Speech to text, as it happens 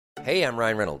Hey, I'm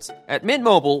Ryan Reynolds. At Mint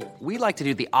Mobile, we like to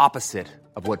do the opposite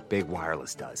of what Big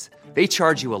Wireless does. They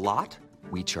charge you a lot,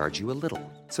 we charge you a little.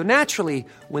 So naturally,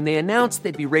 when they announced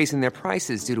they'd be raising their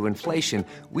prices due to inflation,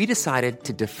 we decided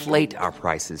to deflate our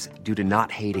prices due to not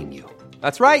hating you.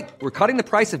 That's right. We're cutting the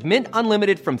price of Mint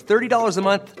Unlimited from $30 a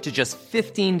month to just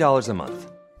 $15 a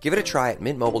month. Give it a try at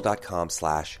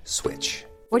mintmobile.com/switch.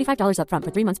 $45 up front for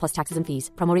 3 months plus taxes and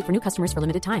fees. Promo rate for new customers for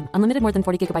limited time. Unlimited more than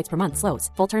 40 gigabytes per month. Slows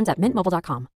full terms at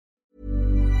mintmobile.com.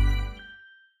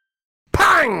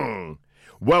 Pang!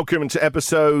 Welcome to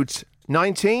episode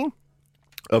 19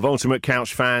 of Ultimate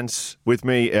Couch Fans. With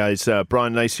me is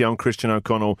Brian Lacey. I'm Christian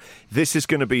O'Connell. This is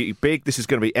going to be big. This is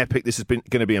going to be epic. This is going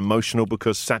to be emotional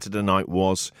because Saturday night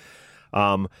was...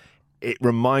 it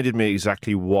reminded me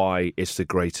exactly why it's the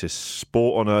greatest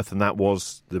sport on earth, and that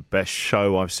was the best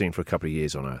show I've seen for a couple of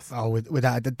years on earth. Oh,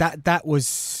 without that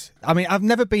was... I mean, I've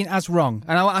never been as wrong,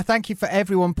 and I thank you for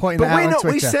everyone pointing that out on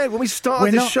Twitter. We said when we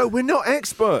started this show, we're not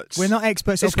experts. We're not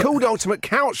experts. It's called Ultimate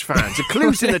Couch Fans. The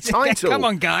clue's in the title. Come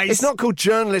on, guys. It's not called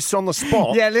Journalists on the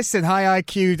Spot. Yeah, listen, high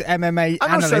IQ'd MMA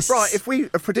analysts. Also, right, if we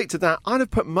predicted that, I'd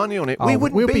have put money on it. We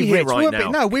wouldn't be here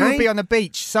right now. We would be on the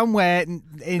beach somewhere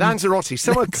in Lanzarote,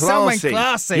 somewhere classy. Somewhere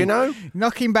classy. You know?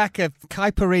 Knocking back a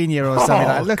caipirinha or something like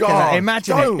that. Look at that.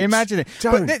 Imagine it.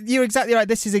 But you're exactly right.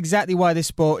 This is exactly why this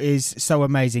sport is so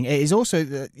amazing. It is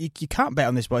also... You can't bet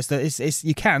on this sport.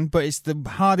 You can, but it's the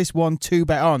hardest one to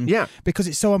bet on. Yeah. Because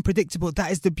it's so unpredictable. That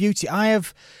is the beauty. I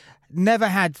have never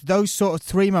had those sort of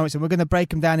three moments, and we're going to break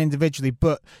them down individually,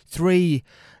 but three...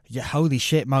 Yeah, holy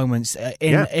shit moments on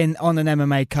an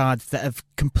MMA card that have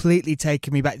completely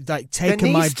taken me back, like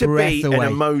taken my breath away. There needs to be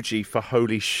an emoji for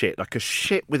holy shit, like a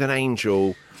shit with an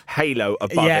angel halo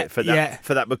above it for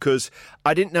that, because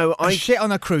I didn't know. A shit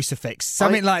on a crucifix,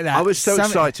 something like that. I was so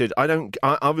excited. I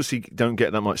obviously don't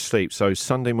get that much sleep, so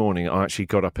Sunday morning I actually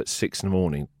got up at 6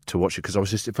 a.m. to watch it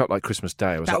because it felt like Christmas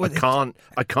Day. I was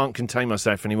I can't contain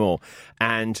myself anymore,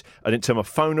 and I didn't turn my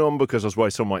phone on because I was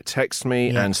worried someone might text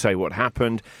me and say what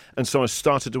happened, and so I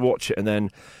started to watch it, and then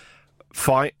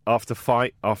fight after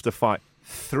fight after fight.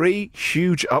 3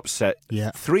 huge upset.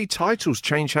 3 titles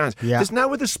change hands. There's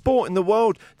no other sport in the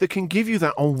world that can give you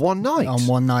that on one night.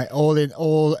 All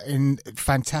in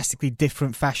fantastically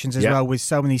different fashions as well, with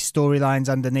so many storylines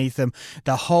underneath them.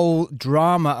 The whole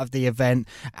drama of the event,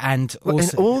 and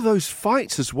all those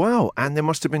fights as well. And there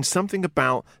must have been something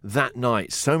about that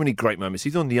night. So many great moments.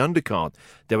 Even on the undercard,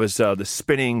 there was the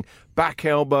spinning back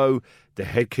elbow, the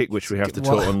head kick, which we have to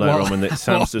talk on later on when the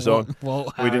Samster's on.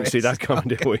 We didn't see that coming,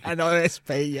 did we? An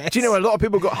OSP, yes. Do you know, a lot of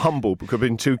people got humbled because of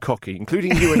being too cocky,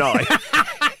 including you and I.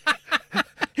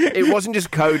 It wasn't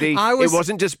just Cody. It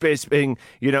wasn't just Bisping.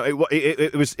 You know,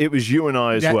 it was you and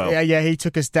I as well. Yeah. He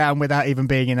took us down without even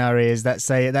being in our ears. That's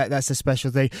a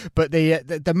special thing. But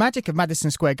the magic of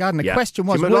Madison Square Garden. The question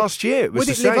was, last year it was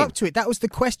would it live up to it? That was the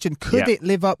question. Could it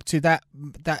live up to that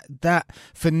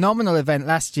phenomenal event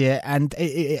last year? And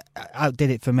it outdid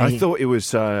it for me. I thought it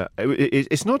was.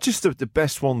 It's not just the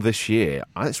best one this year.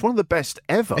 It's one of the best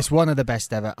ever. It's one of the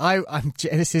best ever.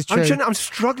 This is true. I'm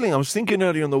struggling. I was thinking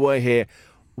earlier on the way here.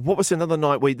 What was another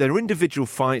night where there are individual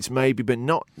fights, maybe, but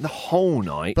not the whole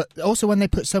night? But also when they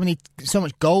put so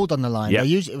much gold on the line, they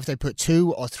usually, if they put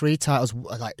 2 or 3 titles,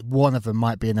 like one of them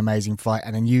might be an amazing fight,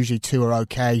 and then usually 2 are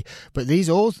okay. But these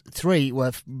all 3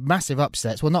 were massive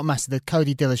upsets. Well, not massive. The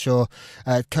Cody Dillashaw,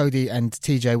 Cody and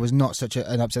TJ was not such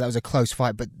an upset. That was a close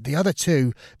fight. But the other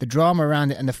 2, the drama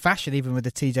around it and the fashion, even with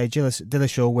the TJ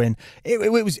Dillashaw win,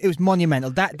 it was monumental.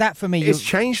 That for me, it's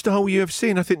changed the whole UFC,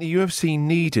 and I think the UFC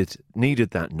needed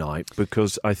that night,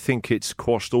 because I think it's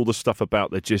quashed all the stuff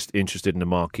about they're just interested in the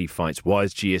marquee fights. Why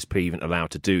is GSP even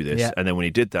allowed to do this? And then when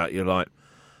he did that, you're like,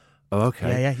 oh,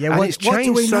 okay. Yeah. And it's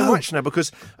changed so much now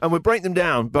because, and we'll break them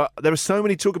down, but there are so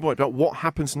many talking points about what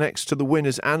happens next to the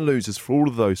winners and losers for all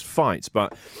of those fights.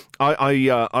 But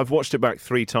I've watched it back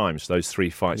 3 times, those 3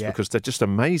 fights, because they're just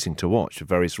amazing to watch for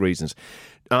various reasons.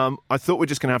 I thought we're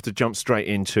just going to have to jump straight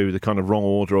into the kind of wrong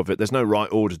order of it. There's no right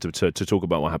order to talk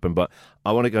about what happened, but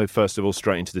I want to go first of all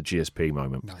straight into the GSP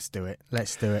moment. Let's do it.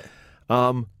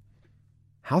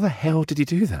 How the hell did he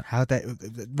do that?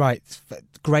 Right,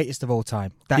 greatest of all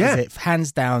time. That is it,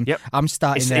 hands down. Yep. I'm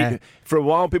starting there. For a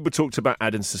while, people talked about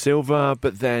Anderson Silva,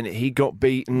 but then he got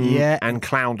beaten and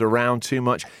clowned around too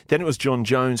much. Then it was John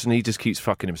Jones, and he just keeps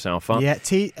fucking himself up. Yeah,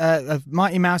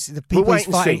 Mighty Mouse, the people he's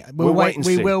fighting. We will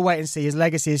wait and see. His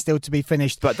legacy is still to be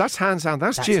finished. But that's hands down.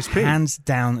 That's GSP. Hands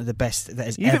down the best that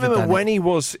has ever done. You remember when he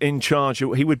was in charge,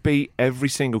 he would beat every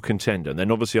single contender. And then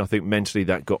obviously I think mentally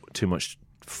that got too much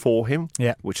for him,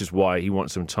 which is why he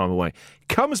wants some time away.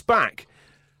 Comes back,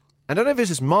 and I don't know if this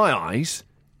is my eyes,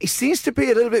 he seems to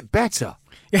be a little bit better.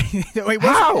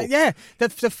 How? Yeah.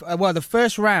 The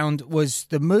first round was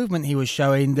the movement he was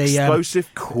showing, the explosive,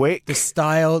 quick, the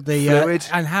style, the fluid,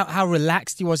 and how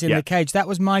relaxed he was in the cage. That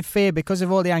was my fear because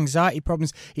of all the anxiety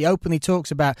problems he openly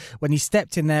talks about. When he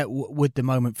stepped in there, would the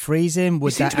moment freeze him?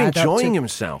 Would he seemed to be enjoying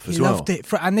himself as well. Loved it.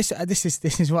 And this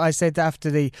is what I said after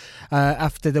the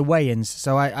weigh-ins.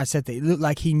 So I said that it looked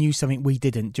like he knew something we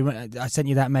didn't. Do you remember? I sent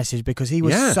you that message because he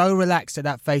was so relaxed at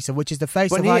that face-off, which is the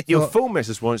face-off. Your full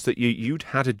message was that you'd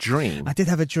had a dream. I did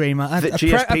have a dream. I had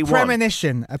a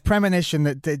premonition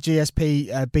that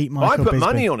GSP beat Michael Bisping. I put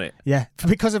money on it. Yeah,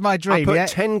 because of my dream. I put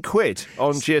 10 quid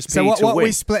on GSP so what to win.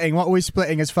 What are we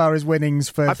splitting as far as winnings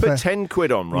for? I put 10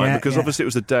 quid on, right? Because obviously it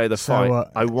was the day of the fight.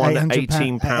 I won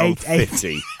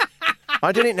 £18.50.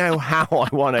 I didn't know how I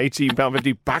won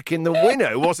 £18.50 back in the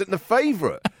winner. It wasn't the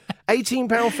favourite.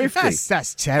 £18.50.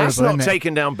 That's terrible. That's not isn't it?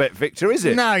 taking down Bet Victor, is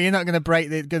it? No, you're not going to break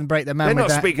the man. They're not with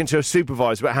that. speaking to a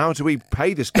supervisor, but how do we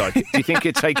pay this guy? Do you think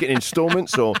he'd take it in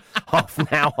instalments or half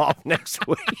now, half next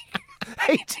week?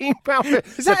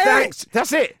 £18. Is that thanks. It?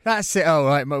 That's it. That's it. Oh,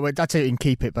 right. I tell you, you can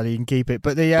keep it, buddy. You can keep it.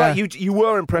 But you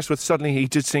were impressed with suddenly he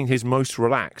did seem his most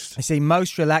relaxed. I see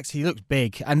most relaxed. He looked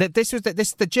big, and this was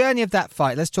the journey of that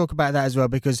fight. Let's talk about that as well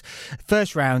because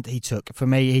first round he took for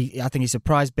me. I think he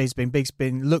surprised Bisping.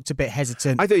 Bisping looked a bit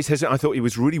hesitant. I thought he's hesitant. I thought he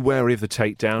was really wary of the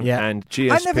takedown. Yeah. And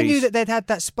GSP. I never knew that they'd had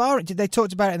that sparring. They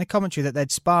talked about it in the commentary that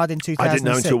they'd sparred in 2006. I didn't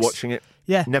know until watching it.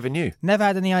 Yeah, never knew. Never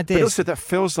had any ideas. But also that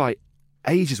feels like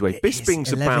ages away.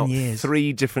 Bisping's about years.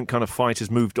 3 different kind of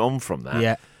fighters moved on from that.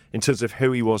 Yeah. In terms of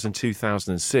who he was in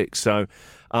 2006. So,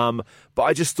 but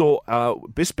I just thought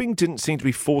Bisping didn't seem to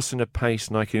be forcing a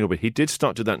pace Nike a little bit. He did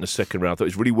start to do that in the second round. I thought he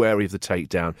was really wary of the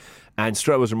takedown. And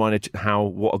straight away was reminded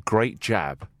what a great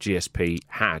jab GSP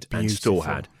had and still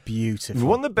had. Beautiful.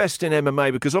 One of the best in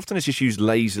MMA because often it's just used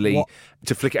lazily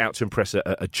to flick it out to impress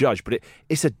a judge, but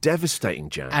it's a devastating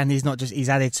jab. And he's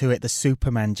added to it the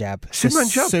Superman jab. Superman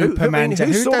jab? Superman jab.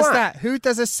 Who does that? Who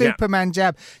does a Superman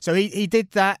jab? So he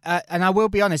did that, and I will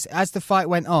be honest, as the fight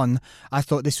went on, I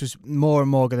thought this was more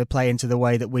and more going to play into the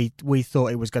way that we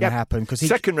thought it was going to happen.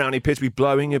 Second round, he appeared to be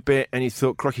blowing a bit, and he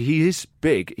thought, crikey, he is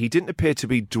big. He didn't appear to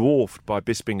be dwarfed by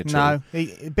Bisping at all. No,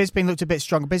 Bisping looked a bit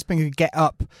stronger. Bisping could get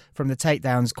up from the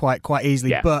takedowns quite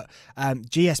easily, but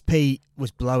GSP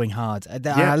was blowing hard.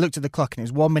 I looked at the clock and it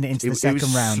was 1 minute into the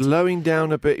second round. He was slowing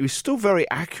down a bit. He was still very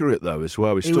accurate though as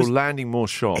well. He was landing more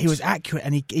shots. He was accurate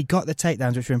and he got the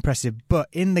takedowns, which were impressive. But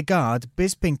in the guard,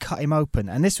 Bisping cut him open,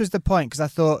 and this was the point because I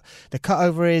thought the cut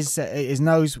over his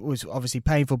nose was obviously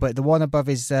painful, but the one above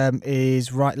his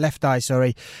left eye,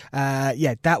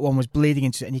 that one was bleeding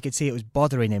into it, and you could see it was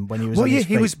bothering him when he was. Well,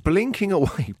 he was blinking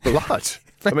away blood.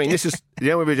 I mean, this is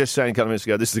we were just saying a couple of minutes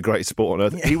ago. This is the greatest sport on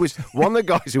earth. He was one of the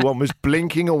guys who won was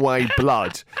blinking away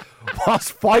blood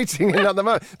whilst fighting another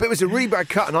man. But it was a really bad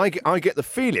cut, and I get the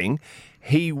feeling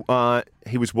he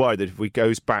was worried that if he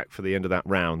goes back for the end of that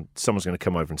round, someone's going to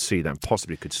come over and see that and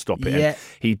possibly could stop it. Yeah. And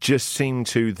he just seemed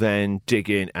to then dig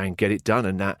in and get it done,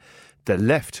 and that. The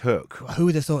left hook. Who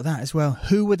would have thought that as well?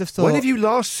 Who would have thought? When have you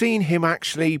last seen him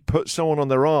actually put someone on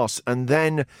their arse and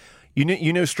then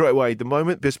you know straight away the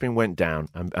moment Bisping went down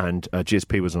and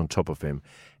GSP was on top of him,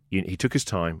 he took his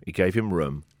time, he gave him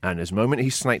room, and as the moment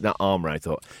he snaked that arm around, I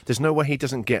thought, there's no way he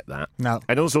doesn't get that. No.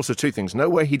 And there's also two things. No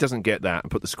way he doesn't get that and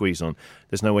put the squeeze on.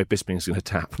 There's no way Bisping's going to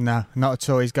tap. No, not at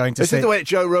all. He's going to This is the way that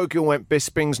Joe Rogan went,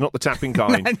 Bisping's not the tapping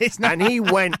kind. And he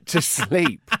went to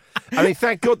sleep. I mean,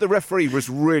 thank God the referee was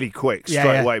really quick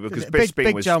straight away because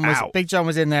Bisping was out. Big John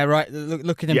was in there, right,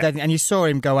 looking him dead, and you saw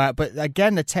him go out. But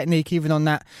again, the technique, even on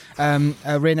that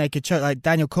rear naked choke, like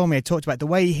Daniel Cormier talked about, the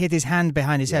way he hid his hand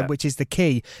behind his head, which is the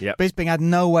key. Yep. Bisping had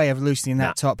no way of loosening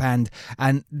that top hand,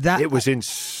 and that it was in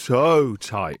so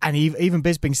tight. And even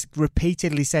Bisping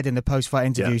repeatedly said in the post-fight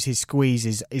interviews, his squeeze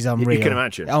is unreal. You can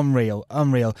imagine, unreal.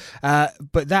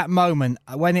 But that moment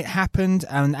when it happened,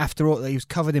 and after all, he was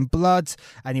covered in blood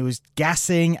and he was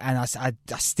gassing, and I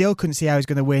still couldn't see how he was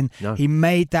going to win. No. He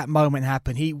made that moment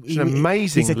happen. He's an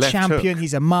amazing. He's a champion.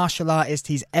 He's a martial artist.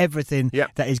 He's everything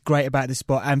that is great about the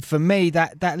sport. And for me,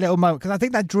 that little moment, because I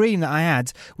think that dream that I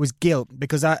had was guilt,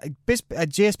 because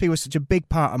GSP was such a big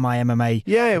part of my MMA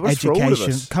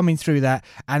education coming through that,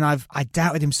 and I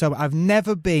doubted him so much. I've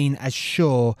never been as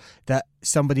sure that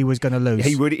somebody was going to lose.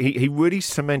 He really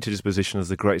cemented his position as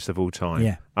the greatest of all time.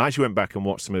 Yeah. I actually went back and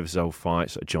watched some of his old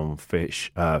fights, like John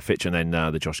Fitch, and then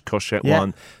the Josh Koscheck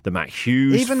one, the Matt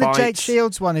Hughes Even fights. the Jake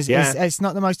Shields one is it's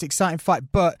not the most exciting fight,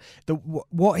 but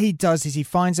what he does is he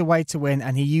finds a way to win,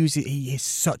 and he is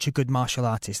such a good martial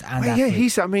artist and athlete.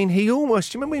 He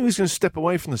almost. Do you remember when he was going to step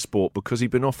away from the sport because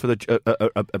he'd been offered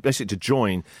basically to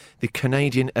join the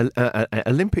Canadian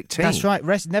Olympic team? That's right.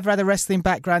 Never had a wrestling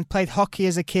background. Played hockey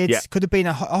as a kid. Yeah. Could have been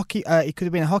a hockey. He could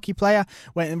have been a hockey player.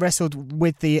 Went and wrestled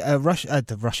with the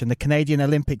Canadian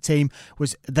Olympic team.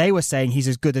 They were saying he's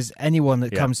as good as anyone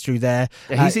that comes through there.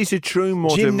 He's a true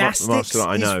modern master.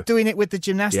 I know. He's doing it with the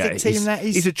gymnastic team.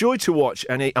 He's a joy to watch,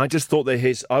 and I just thought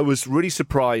that I was really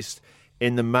surprised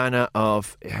in the manner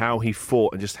of how he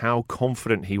fought and just how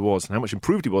confident he was and how much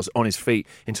improved he was on his feet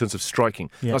in terms of striking.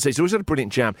 Yeah. Like I say, he's always had a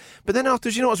brilliant jab. But then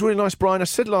afterwards, you know what was really nice, Brian? I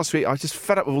said last week, I was just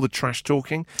fed up with all the trash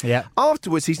talking. Yeah.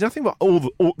 Afterwards, he's nothing but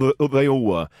they all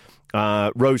were.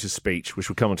 Rose's speech, which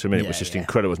we'll come on to in a minute, was just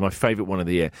incredible. It was my favourite one of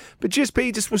the year. But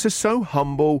GSP was just so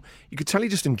humble. You could tell he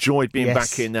just enjoyed being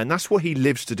back in there, and that's what he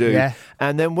lives to do. Yeah.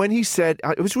 And then when he said,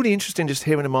 it was really interesting just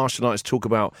hearing a martial artist talk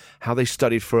about how they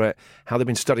studied for it, how they've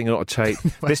been studying a lot of tape.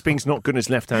 Bisping's not good on his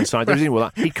left-hand side.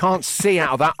 He can't see out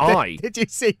of that eye. Did you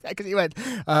see that? Because he went,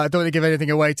 I don't want to give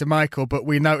anything away to Michael, but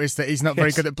we noticed that he's not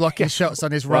very good at blocking shots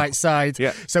on his right side.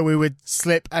 Yeah. So we would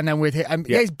slip and then we'd hit. And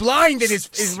he's blind in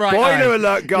his right eye. Spoiler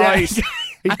alert, guys. Yeah.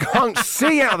 He can't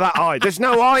see out of that eye. There's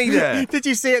no eye there. Did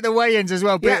you see it at the weigh-ins as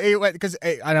well? But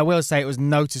and I will say it was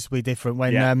noticeably different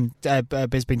when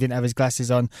Bisping didn't have his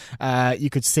glasses on. You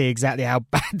could see exactly how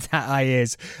bad that eye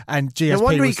is. And GSP no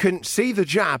wonder he couldn't see the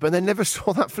jab and then never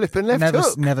saw that flipping left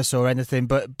hook. Never saw anything.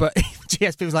 But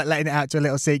GSP was like letting it out to a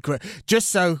little secret, just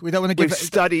so we don't want to give. We've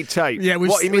studied tape. Yeah,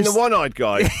 what you mean the one-eyed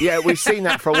guy? Yeah, we've seen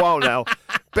that for a while now.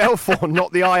 Belfort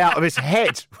knocked the eye out of his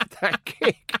head with that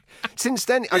kick. Since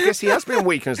then, I guess he has been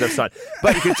weak on his left side.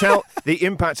 But you could tell the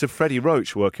impact of Freddie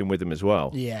Roach working with him as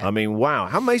well. Yeah. I mean, wow.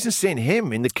 How amazing seeing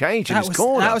him in the cage in his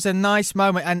corner. That was a nice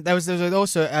moment. And there was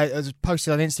also, was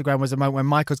posted on Instagram, was a moment when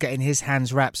Michael's getting his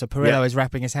hands wrapped. So Perillo is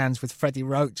wrapping his hands with Freddie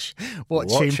Roach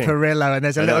watching Perillo. And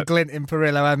there's a little glint in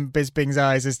Perillo and Bisping's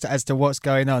eyes as to what's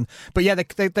going on. But yeah,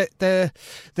 the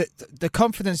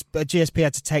confidence GSP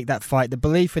had to take that fight, the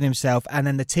belief in himself, and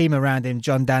then the team around him,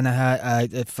 John Danaher,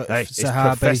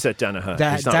 Sahabi. Professor Danaher.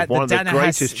 He's one of the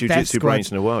greatest jiu-jitsu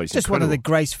brains in the world. He's just incredible. one of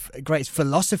the greatest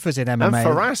philosophers in MMA. And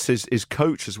Faraz is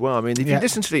coach as well. I mean, if you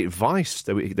listen to the advice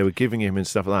they were giving him and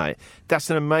stuff like that, that's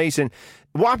an amazing...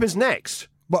 What happens next?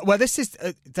 Well, this is,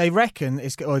 they reckon,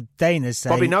 or Dana's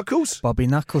saying... Bobby Knuckles? Bobby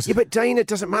Knuckles. Yeah, but Dana,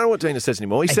 doesn't matter what Dana says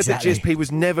anymore. He said that GSP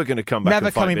was never going to come back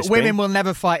and fight Bisping. Women will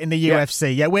never fight in the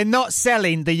UFC. Yeah, we're not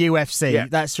selling the UFC. Yeah.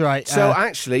 That's right. So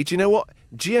actually, do you know what?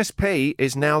 GSP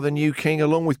is now the new king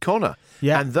along with Conor.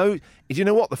 Yeah. And do you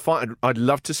know what? The fight I'd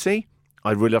love to see?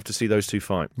 I'd really love to see those two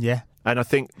fight. Yeah. And I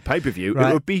think pay-per-view,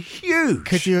 it would be huge.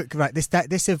 Could you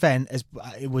this event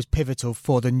it was pivotal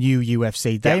for the new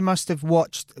UFC. They must have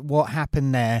watched what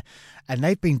happened there, and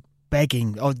they've been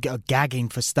begging or gagging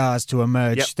for stars to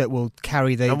emerge that will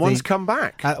carry the... And one's come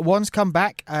back. One's come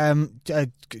back.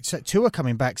 Two are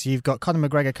coming back. So you've got Conor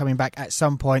McGregor coming back at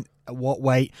some point. At what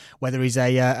weight, whether he's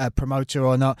a promoter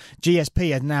or not.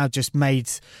 GSP has now just made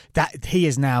that he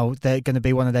is now going to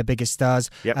be one of their biggest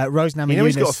stars. Yep. Rose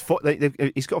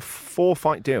Namajunas. He's got a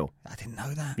 4-fight deal. I didn't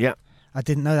know that. Yeah. I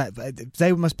didn't know that. But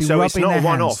they must be rubbing their hands. So it's not a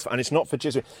one-off, and it's not for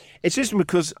GSP. It's just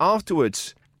because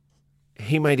afterwards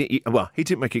he made it... Well, he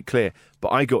didn't make it clear, but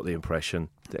I got the impression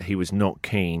that he was not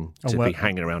keen to be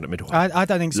hanging around at middleweight. I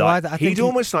don't think so either. I think he'd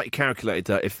almost calculated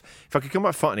that if I could come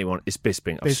back fight anyone, it's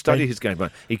Bisping. I've studied his game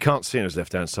plan. He can't see on his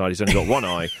left-hand side. He's only got one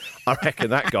eye. I reckon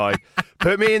that guy,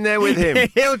 put me in there with him.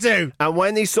 He'll do. And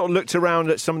when he sort of looked around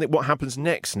at what happens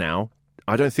next now,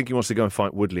 I don't think he wants to go and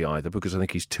fight Woodley either, because I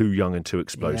think he's too young and too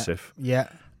explosive. Yeah.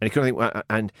 And he kind of think,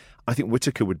 and I think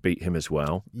Whittaker would beat him as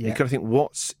well. Yeah. You kind of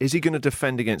think, is he going to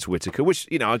defend against Whittaker? Which,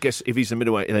 I guess if he's a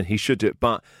middleweight, then he should do it.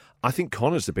 But I think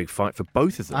Conor's the big fight for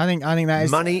both of them. I think that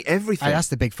is money, everything. That's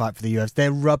the big fight for the UFC.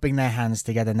 They're rubbing their hands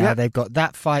together now. Yeah. They've got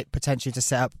that fight potentially to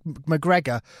set up.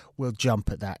 McGregor will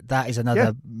jump at that. That is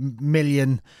another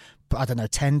million. I don't know,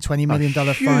 $10, $20 million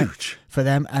fight for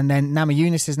them. And then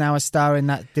Namajunas is now a star in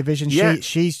that division. Yeah.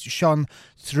 She's shone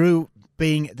through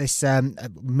being this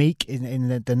meek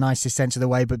in the nicest sense of the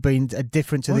way, but being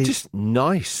different to just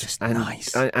nice. And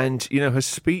her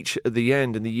speech at the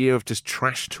end and the year of just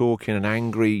trash talking and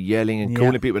angry, yelling and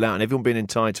calling people out and everyone being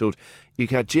entitled.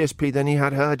 You had GSP, then you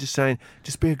had her just saying,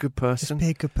 just be a good person. Just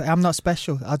be a good person. I'm not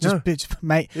special. I'll just be,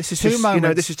 mate. This is two just,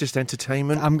 moments. this is just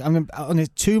entertainment. I'm on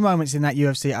 2 moments in that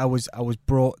UFC. I was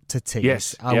brought to tears.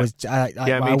 Yes, I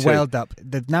welled up.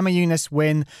 The Namajunas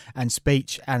win and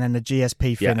speech, and then the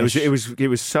GSP finish. Yeah, it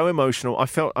was so emotional. I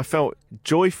felt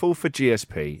joyful for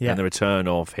GSP and the return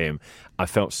of him. I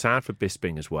felt sad for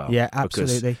Bisping as well. Yeah,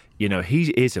 absolutely. Because, he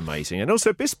is amazing, and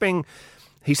also Bisping.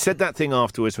 He said that thing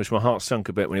afterwards, which my heart sunk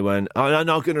a bit when he went, I'm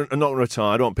not going to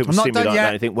retire. I don't want people to see me like that.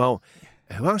 And I think, well,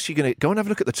 who else are you going to go and have a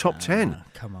look at the top 10?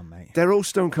 Come on, mate. They're all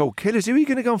stone cold killers. Who are you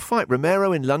going to go and fight?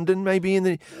 Romero in London, maybe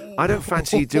I don't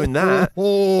fancy you doing that.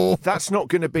 That's not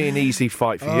going to be an easy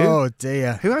fight for you. Oh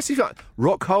dear. Who else?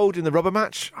 Rockhold in the rubber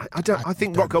match? I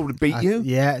think Rockhold would beat you.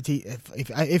 Yeah,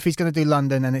 if he's going to do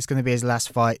London and it's going to be his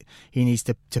last fight, he needs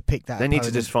to pick that. They opponent. need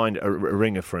to just find a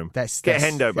ringer for him. Get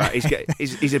Hendo back.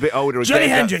 He's a bit older. Johnny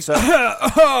Hendricks.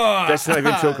 Let's not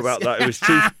even talk about that. It was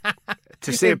too.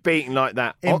 To see a beating like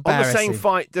that on the same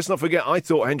fight, let's not forget, I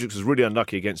thought Hendricks was really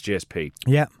unlucky against GSP.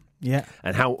 Yeah.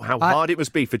 And how hard it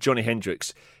must be for Johnny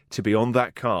Hendricks to be on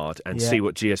that card and see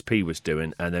what GSP was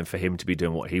doing, and then for him to be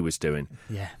doing what he was doing.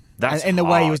 Yeah. That's and in the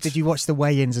hard. weigh-ins, did you watch the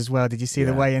weigh-ins as well? Did you see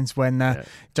the weigh-ins when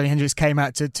Johnny Hendricks came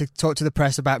out to talk to the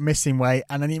press about missing weight,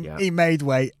 and then he made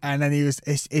weight, and then he was.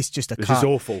 It's just a car. This is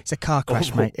awful. It's a car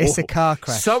crash, mate. It's a car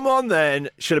crash. Someone then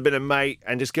should have been a mate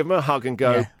and just give him a hug and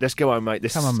go, "Let's go home, mate.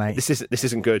 Come on, mate. This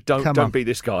isn't good. Don't be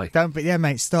this guy. Don't be,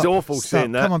 mate. Stop. It's awful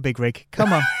seeing that. Come on, Big Rig.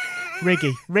 Come on,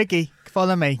 Riggy.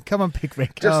 Follow me. Come on, Big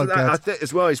Rig. Just that, I think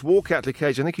as well, his walk out to the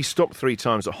cage, I think he stopped 3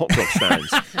 times at hot dog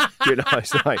stands.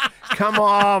 It's like, come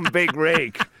on, Big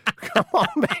Rig. Come on,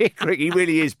 Big Rig. He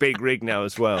really is Big Rig now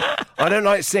as well. I don't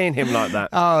like seeing him like that.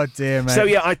 Oh, dear, mate. So,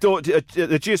 I thought the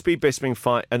GSP Bisping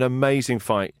fight, an amazing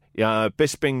fight. Yeah,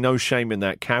 Bisping, no shame in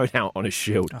that, carried out on his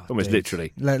shield, almost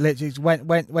literally. Literally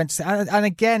went, and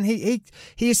again, he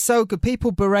is so good.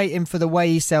 People berate him for the way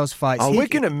he sells fights. We're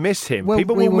going to miss him.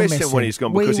 People will miss him when he's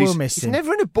gone because he's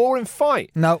never in a boring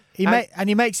fight. No, he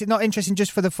makes it not interesting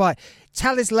just for the fight.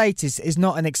 Tallis latest is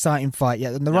not an exciting fight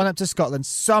yet. And the run up to Scotland,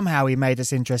 somehow he made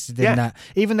us interested in that.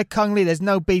 Even the Kung Lee, there's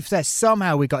no beef there.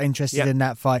 Somehow we got interested in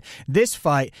that fight. This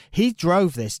fight, he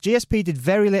drove this. GSP did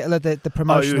very little of the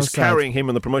promotional he was side. carrying him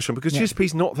on the promotion because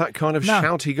GSP's not that kind of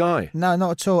shouty guy. No,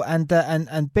 not at all. And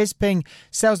Bisping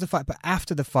sells the fight, but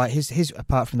after the fight, his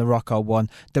apart from the Rockhold one,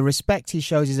 the respect he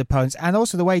shows his opponents, and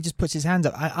also the way he just puts his hands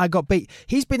up. I got beat.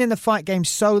 He's been in the fight game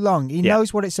so long. He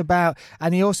knows what it's about,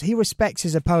 and he respects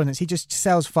his opponents. He just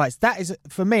sells fights. That is,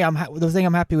 for me, the thing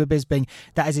I'm happy with Bisping,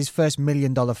 that is his first $1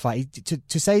 million fight.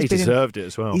 To say he deserved it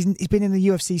as well. He's been in the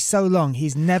UFC so long.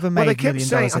 He's never made $1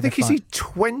 million. I think he's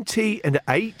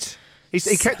 20-8.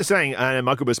 He kept saying,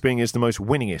 Michael Bisping is the most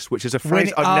winningest, which is a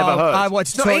phrase I've never heard. I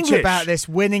wanted to talk to you about this,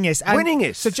 winningest.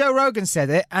 Winningest. So Joe Rogan said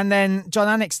it, and then John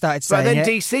Anik started saying it. But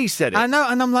then DC said it. I know,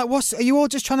 and I'm like, are you all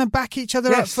just trying to back each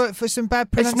other up for some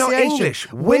bad pronunciation? It's not English.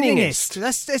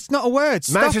 Winningest. It's not a word.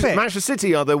 Stop it. Manchester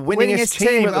City are the winningest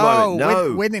team at the moment.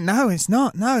 No. Winning. No, it's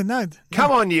not. No.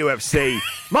 Come on, UFC.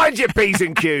 Mind your P's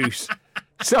and Q's.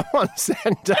 Someone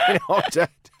send Daniel to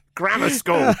grammar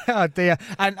school. Oh dear.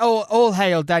 And all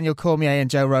hail Daniel Cormier and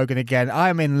Joe Rogan again.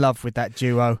 I'm in love with that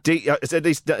duo. At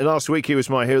least last week he was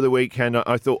my hero of the week, and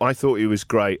I thought he was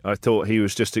great. I thought he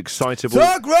was just excitable.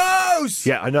 Thug Rose!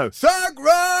 Yeah, I know. Thug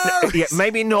Rose! Yeah,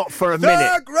 maybe not for a minute.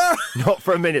 Thug Rose! Not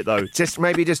for a minute though.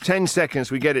 Maybe just 10 seconds.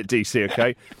 We get it, DC.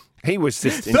 Okay. He was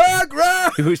just Thug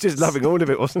Rose! He was just loving all of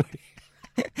it, wasn't he?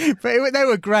 But they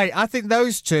were great. I think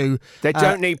those two. They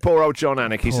don't need poor old John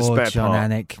Anik. He's a spare part. John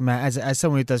Anik, man. As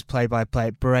someone who does play-by-play,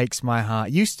 it breaks my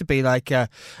heart. Used to be like the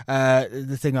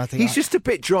thing. I think he's just a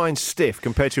bit dry and stiff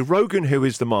compared to Rogan, who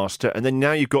is the master, and then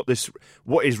now you've got this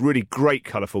what is really great,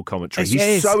 colourful commentary.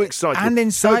 He's so excited and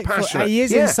insightful. So passionate. He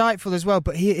is insightful as well.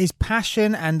 But his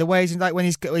passion and the ways, like when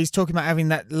he's talking about having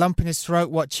that lump in his throat,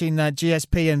 watching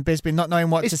GSP and Bisping, not knowing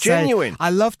what to say. It's genuine.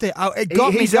 I loved it. It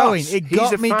got me going. It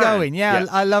got me going. Yeah,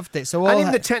 I loved it. So and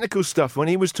in the technical stuff, when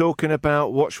he was talking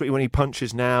about when he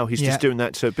punches now, he's just doing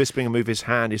that to Bisping and move his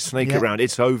hand, his snake around.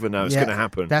 It's over now. It's going to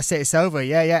happen. That's it. It's over.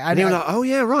 Yeah. And you're like, oh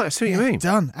yeah, right. I see what you mean.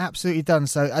 Done. Absolutely done.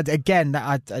 So again,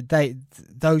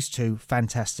 those two,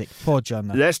 fantastic. Poor John.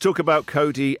 Though. Let's talk about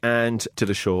Cody and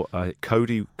Dillashaw.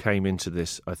 Cody came into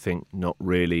this, I think, not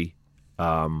really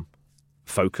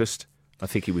focused. I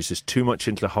think he was just too much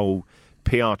into the whole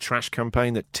PR trash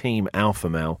campaign that Team Alpha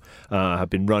Male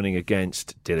have been running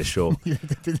against Dillashaw.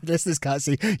 The listeners can't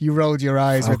see. You rolled your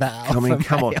eyes with that.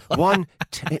 Come on.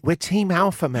 We're Team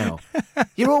Alpha Male.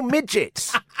 You're all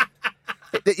midgets.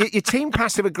 Your team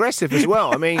passive aggressive as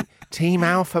well. I mean, Team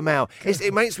Alpha Male.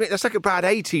 It makes me. That's like a bad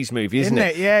 80s movie, isn't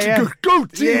it? Yeah. Go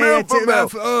Team Alpha Male.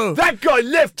 Oh. That guy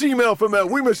left Team Alpha Male.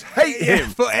 We must hate him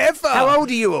forever. How old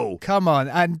are you all? Come on,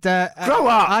 and grow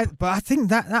up. But I think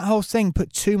that whole thing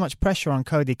put too much pressure on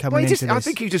Cody coming into this. I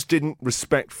think he just didn't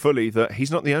respect fully that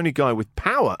he's not the only guy with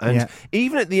power. And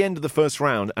even at the end of the first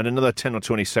round and another 10 or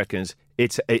 20 seconds,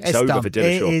 it's over done. for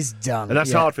Dillashaw. It is done. And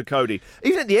that's hard for Cody.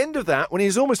 Even at the end of that, when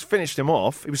he's almost finished him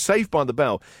off, he was saved by the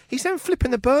bell, he's then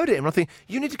flipping the bird at him. And I think,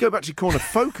 you need to go back to your corner,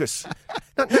 focus.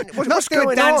 What's do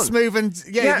going a dance on? move and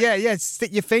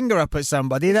stick your finger up at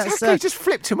somebody. That's exactly, just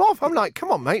flipped him off. I'm like, come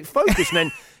on, mate, focus. And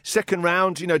then second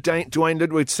round, Dwayne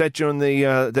Ludwig said during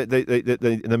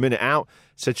the minute out,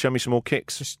 said, show me some more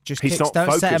kicks. Just he's kicks, not don't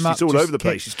focused. set him up, he's all over the kick.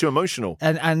 place. He's too emotional.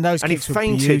 And those and kicks he were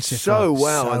fainted beautiful. so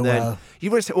well. So and then well. you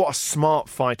would say, what a smart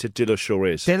fighter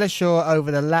Dillashaw is. Dillashaw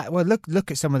over the well, look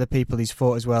at some of the people he's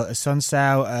fought as well.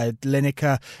 Sunsao,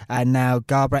 Lineker, and now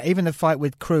Garbrandt. Even the fight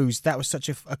with Cruz, that was such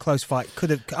a close fight.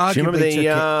 Could have arguably. Do you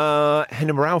remember the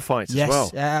Henna Morale fights as well?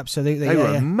 Yes, absolutely. They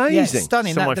were amazing. Yeah,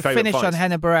 stunning. Some of The my finish fights. on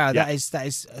Henna Morale, that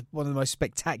is one of the most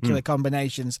spectacular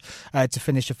combinations to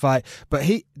finish a fight. But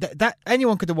that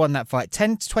anyone could have won that fight.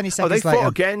 10 to 20 seconds they later. fought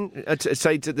again,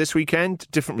 say this weekend,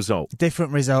 different result.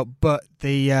 But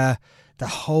the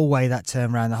whole way that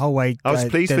turned around, the whole way. I was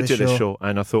pleased for Dillashaw,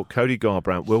 and I thought Cody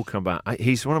Garbrandt will come back.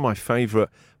 He's one of my favourite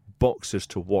boxers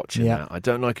to watch in that. I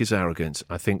don't like his arrogance.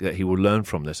 I think that he will learn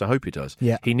from this. I hope he does.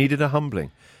 Yeah. He needed a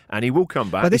humbling. And he will come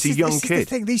back. But He's a young kid. This is the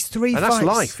thing, these three and fights. That's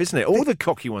life, isn't it? All the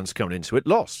cocky ones coming into it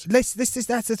lost. That's the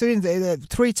thing. The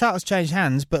three titles changed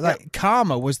hands, but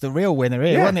Karma was the real winner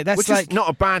here, wasn't it? That's which is not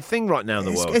a bad thing right now in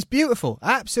the world. It's beautiful,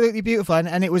 absolutely beautiful,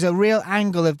 and it was a real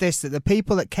angle of this, that the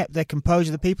people that kept their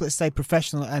composure, the people that stayed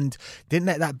professional and didn't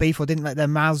let that beef or didn't let their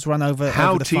mouths run over.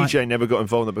 How over the TJ fight. never got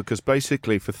involved in it, because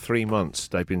basically for 3 months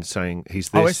they've been saying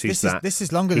he's this, he's that. This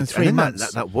is longer than 3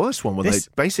 months. That worst one, they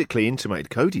basically intimated,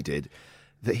 Cody did,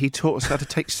 that he taught us how to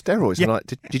take steroids. Yeah. I'm like,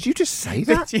 did you just say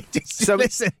that?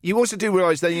 Listen. You also do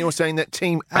realise then you're saying that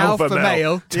Team Alpha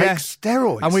Male takes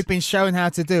steroids. And we've been shown how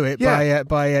to do it by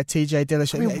TJ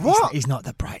Dillashaw. I mean, what? He's not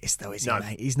the brightest though, is he,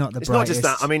 mate? He's not the it's brightest. It's not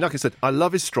just that. I mean, like I said, I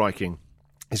love his striking.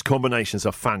 His combinations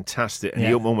are fantastic, and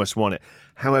he almost won it.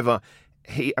 However,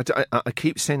 I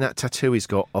keep seeing that tattoo he's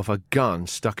got of a gun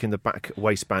stuck in the back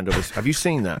waistband of his... Have you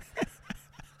seen that?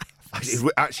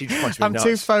 It actually drives me nuts.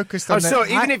 Too focused on that. So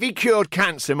even if he cured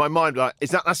cancer, in my mind, like,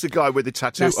 that's the guy with the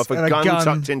tattoo of a gun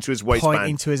tucked into his waistband,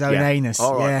 pointing to his own anus.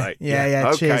 All right, mate.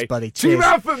 Yeah. Okay. Cheers, buddy. Cheers. Team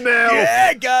Alpha Male.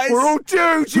 Yeah, guys. We're all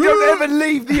dudes. You don't ever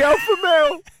leave the Alpha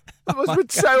Male. I must have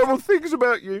terrible things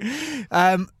about you.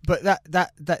 But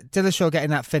that Dillashaw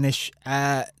getting that finish.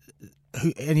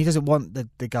 And he doesn't want the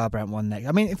Garbrandt one next.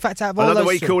 I mean, in fact, out of all I love those the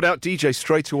way he called out DJ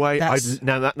straight away. That's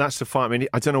the fight. I mean,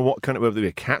 I don't know what kind of, whether it be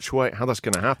a catch weight, how that's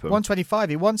going to happen. 125,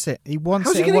 he wants it. He wants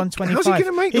How's it he at 125. How's he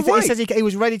going to make the weight? He says he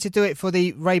was ready to do it for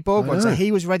the Ray Borg one, so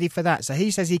he was ready for that. So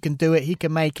he says he can do it, he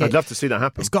can make it. I'd love to see that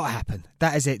happen. It's got to happen.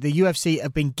 That is it. The UFC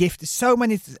have been gifted. So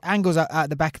many angles out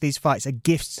the back of these fights are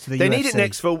gifts to the UFC. They need it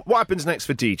next for, what happens next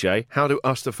for DJ? How do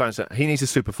us, the fans, he needs a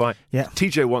super fight. Yeah.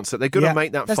 TJ wants it. They've got to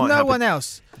make that There's fight happen. There's no one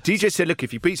else. DJ said, look,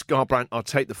 if he beats Garbrandt, I'll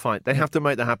take the fight. They have to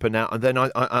make that happen now. And then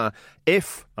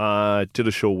if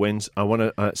Dillashaw wins, I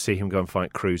want to see him go and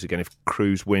fight Cruz again. If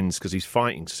Cruz wins, because he's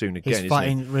fighting soon again, he's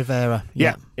fighting Rivera.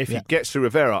 Yeah. If he gets to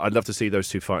Rivera, I'd love to see those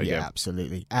two fight again. Yeah,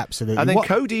 absolutely. Absolutely. And then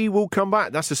Cody will come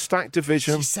back. That's a stacked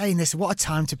division. She's saying this. What a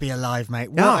time to be alive,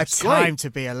 mate. What a time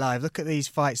to be alive. Look at these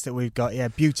fights that we've got. Yeah,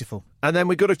 beautiful. And then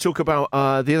we've got to talk about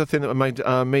the other thing that made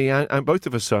me and both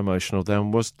of us so emotional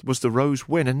then was the Rose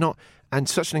win, and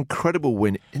such an incredible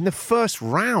win in the first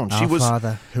round. Our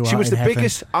Father, who she art was in the heaven,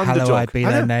 biggest underdog. Hallowed be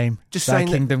thy name. Just thy saying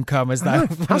kingdom come as thou.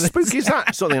 How spooky is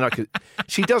that? Something like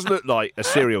she does look like a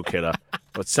serial killer.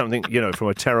 Or something, from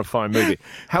a terrifying movie.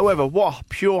 However, what a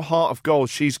pure heart of gold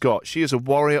she's got. She is a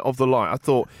warrior of the light. I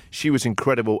thought she was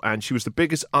incredible, and she was the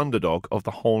biggest underdog of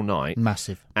the whole night.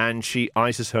 Massive. And she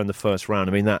ices her in the first round.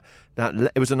 I mean, that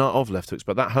it was a night of left hooks,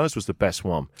 but hers was the best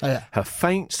one. Oh, yeah. Her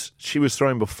feints, she was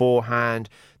throwing beforehand,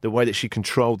 the way that she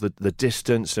controlled the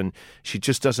distance, and she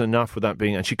just does enough without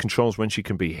being, and she controls when she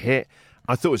can be hit.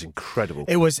 I thought it was incredible.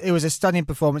 It was a stunning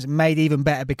performance, made even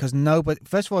better because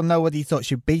first of all, nobody thought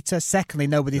she'd beat her. Secondly,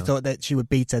 nobody thought that she would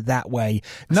beat her that way.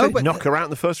 Nobody knock her out in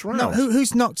the first round. No, who's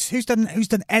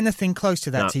done anything close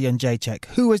to that to Jędrzejczyk?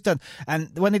 Who has done? And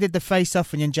when they did the face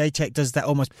off, and Jędrzejczyk does that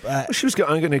almost. She was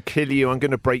going, I'm going to kill you, I'm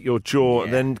going to break your jaw,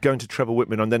 and then going to treble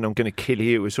Whitman, and then I'm going to kill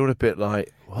you. It was all a bit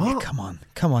like, what? Yeah, come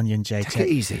on, Jędrzejczyk. Take it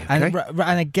easy, okay?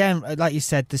 And again, like you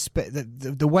said,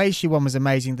 the way she won was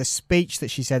amazing. The speech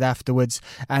that she said afterwards,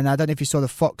 And I don't know if you saw the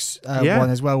Fox one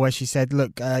as well, where she said,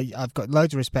 look, I've got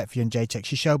loads of respect for Jędrzejczyk.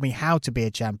 She showed me how to be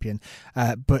a champion,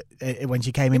 but when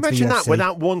she came into the UFC... Imagine that,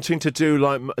 without wanting to do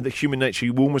like the human nature,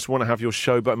 you almost want to have your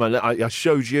show, but I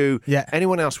showed you. Yeah.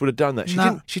 Anyone else would have done that.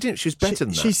 She didn't. She was better than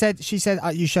that. She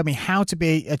said, you showed me how to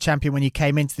be a champion when you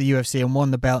came into the UFC and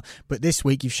won the belt, but this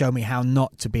week you've shown me how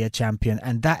not to be a champion.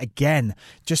 And that, again,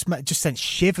 just sent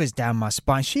shivers down my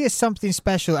spine. She is something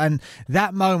special, and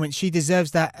that moment, she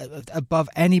deserves that above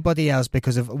anybody else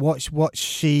because of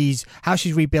how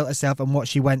she's rebuilt herself and what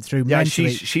she went through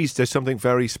mentally. There's something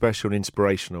very special and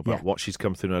inspirational about what she's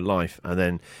come through in her life, and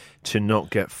then to not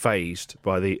get fazed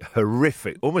by the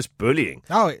horrific, almost bullying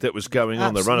that was going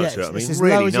on the run-up to it. I mean,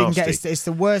 really nasty. It's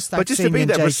the worst I've seen. But just to be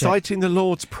there reciting the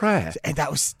Lord's Prayer. And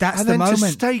that's the the moment. To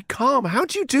stay calm. How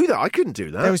do you do that? I couldn't do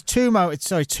that. There was two moments.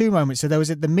 So there was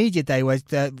at the media day where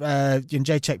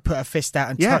Jędrzejczyk put her fist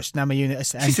out and touched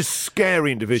Namajunas. She's a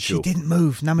scary individual. She didn't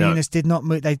move. Namajunas did not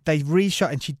move. They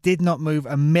reshot and she did not move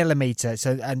a millimetre.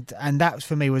 So and that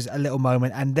for me was a little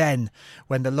moment. And then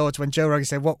when Joe Rogan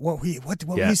said, "What were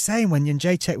you saying?" When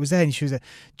Jędrzejczyk was there and she was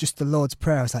just the Lord's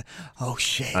Prayer, I was like, oh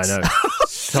shit. I know.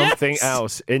 Something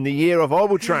else. In the year of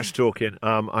horrible trash talking,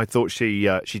 I thought she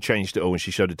changed it all and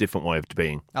she showed a different way of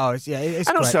being. Oh, it's and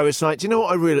great. Also, it's like, do you know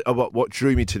what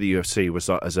drew me to the UFC was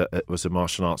like, was a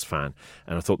martial arts fan,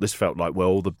 and I thought this felt like where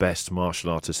all the best martial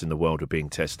artists in the world are being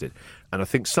tested. And I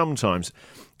think sometimes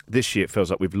this year it feels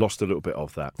like we've lost a little bit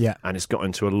of that. Yeah. And it's got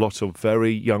into a lot of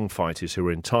very young fighters who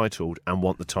are entitled and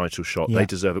want the title shot. Yeah. They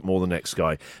deserve it more than the next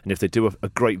guy. And if they do a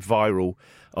great viral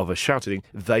of a shouting,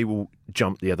 they will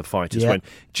jump the other fighters. Yeah. When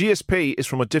GSP is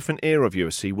from a different era of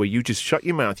UFC where you just shut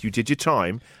your mouth, you did your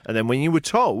time, and then when you were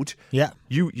told,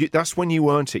 you that's when you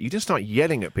earned it. You didn't start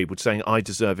yelling at people saying, I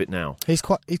deserve it now. He's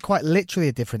quite literally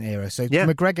a different era. So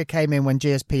McGregor came in when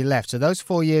GSP left. So those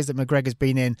 4 years that McGregor's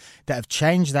been in that have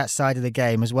changed that side of the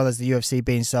game, as well as the UFC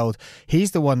being sold,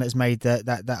 he's the one that's made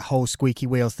that whole squeaky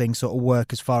wheel thing sort of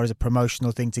work as far as a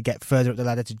promotional thing to get further up the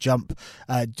ladder, to jump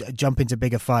into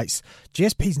bigger fights.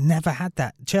 GSP's never had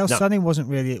that. Chael Sonnen wasn't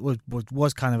really, it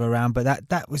was kind of around, but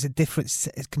that was a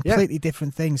completely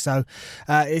different thing. So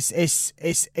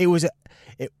it was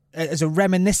as a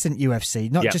reminiscent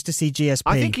UFC, not just to see GSP.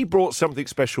 I think he brought something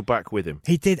special back with him.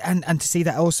 He did, and to see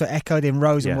that also echoed in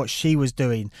Rose and what she was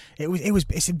doing.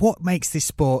 It's what makes this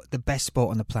sport the best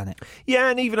sport on the planet. Yeah,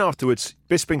 and even afterwards,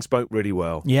 Bisping spoke really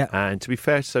well. Yeah. And to be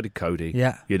fair, so did Cody.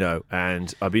 Yeah. You know,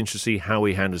 and I'd be interested to see how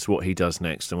he handles what he does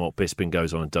next and what Bisping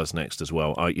goes on and does next as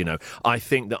well. I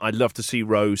think that I'd love to see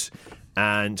Rose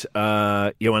and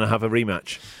you want to have a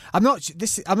rematch. I'm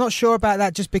not sure about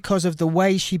that, just because of the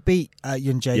way she beat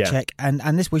Jędrzejczyk,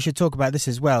 and this, we should talk about this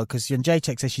as well, because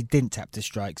Jędrzejczyk says she didn't tap the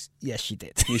strikes. Yes, she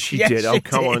did. Yes, she did. Oh,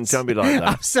 come on, don't be like that.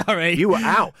 I'm sorry. You were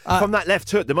out from that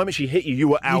left hook. The moment she hit you, you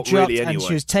were out. Dropped, really anyway. And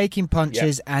she was taking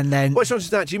punches, and then. What's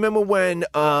interesting that? Do you remember when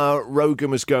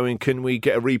Rogan was going, can we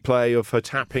get a replay of her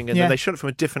tapping? And then they shot it from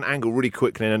a different angle really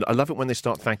quickly. And I love it when they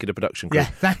start thanking the production crew. Yeah,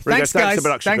 thanks guys.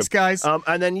 Thanks guys.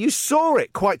 And then you saw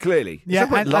it quite clearly. Yeah,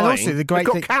 and also the great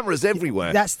thing, cameras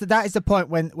everywhere. That is the point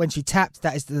when she tapped.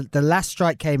 That is the last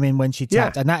strike came in when she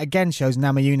tapped, and that again shows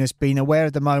Namajunas being aware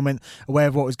of the moment, aware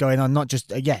of what was going on. Not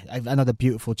just another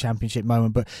beautiful championship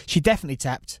moment, but she definitely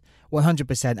tapped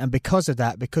 100%, and because of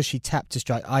that, because she tapped to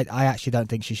strike, I actually don't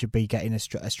think she should be getting a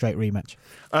straight rematch.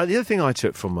 The other thing I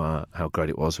took from how great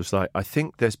it was like, I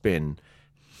think there's been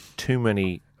too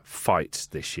many fights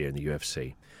this year in the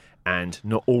UFC. And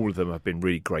not all of them have been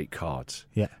really great cards.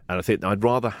 Yeah. And I think I'd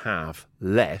rather have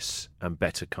less and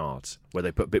better cards where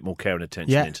they put a bit more care and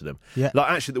attention into them. Yeah. Like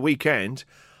actually the weekend,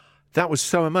 that was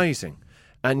so amazing.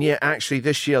 And yet, actually,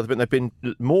 this year, there have been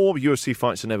more UFC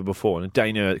fights than ever before. And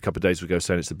Dana, a couple of days ago,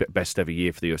 saying it's the best ever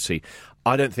year for the UFC.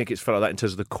 I don't think it's felt like that in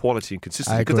terms of the quality and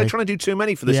consistency, because they're trying to do too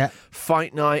many for this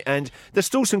fight night. And there's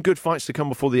still some good fights to come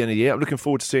before the end of the year. I'm looking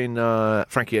forward to seeing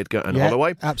Frankie Edgar and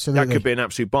Holloway. Absolutely. That could be an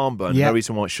absolute barn burn. No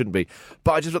reason why it shouldn't be.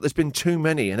 But I just thought there's been too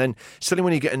many. And then suddenly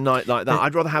when you get a night like that,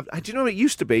 I'd rather have... Do you know what it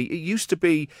used to be? This used to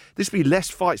be less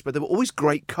fights, but there were always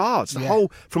great cards. The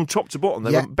whole, from top to bottom,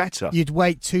 they were better. You'd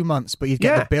wait 2 months, but you'd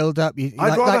get the build-up.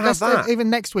 I'd rather have that.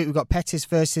 Even next week we've got Pettis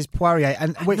versus Poirier,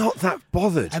 and we're not that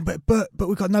bothered. But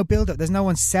we've got no build-up. There's no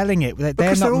one selling it.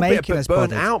 They're not making us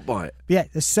burnt out by it. Yeah,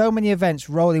 there's so many events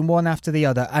rolling one after the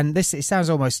other, and it sounds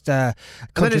almost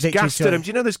contradictory. Do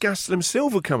you know there's Gastelum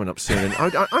Silver coming up soon?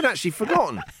 I'd actually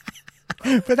forgotten.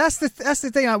 But that's the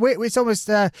thing. It's almost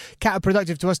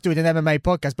counterproductive to us doing an MMA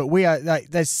podcast. But we are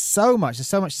there's so much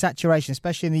saturation,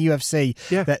 especially in the UFC,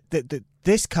 that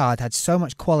this card had so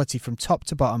much quality from top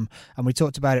to bottom, and we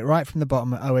talked about it right from the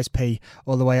bottom at OSP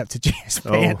all the way up to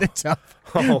GSP at the top.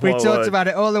 We talked about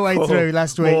it all the way through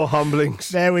last week. More humblings.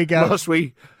 There we go. Last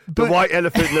week, the white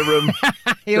elephant in the room,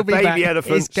 he'll the be baby back.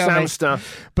 elephant, Samster.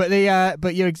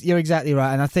 But you're exactly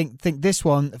right, and I think this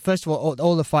one, first of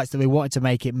all the fights that we wanted to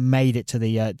make, it made it to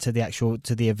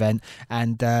the event,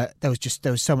 and there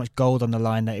was so much gold on the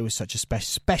line that it was such a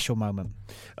special moment.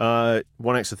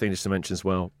 One extra thing just to mention as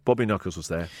well, Bobby Knuckles was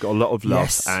there, got a lot of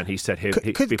love, and he said he'd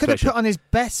be could have put on his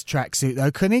best tracksuit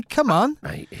though, couldn't he? Come on,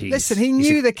 mate, listen, he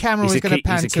knew the camera was going to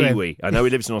pan to him. He's a Kiwi. I know he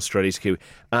lives in Australia. He's a Kiwi,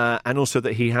 and also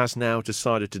that he has now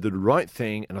decided to do the right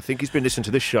thing, and I think he's been listening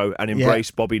to this show and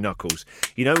embraced Bobby Knuckles.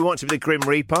 You know, he wants to be the Grim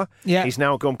Reaper. Yeah, he's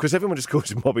now gone because everyone just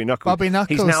calls him Bobby Knuckles. Bobby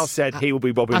Knuckles. He's now said he will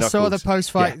be Bobby Knuckles. I saw the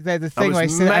post-fight, the thing where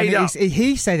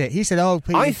he said it. He said, "Oh,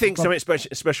 I think something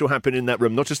special happened in that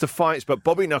room. Not just the fights, but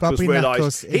Bobby Knuckles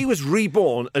realised he was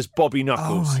reborn as Bobby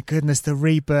Knuckles. Oh my goodness, the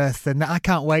rebirth! And I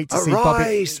can't wait to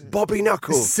see Bobby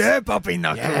Knuckles, Sir Bobby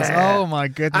Knuckles. Yeah. Oh my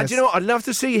goodness! And do you know what? I'd love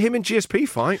to see him in GSP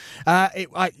fight.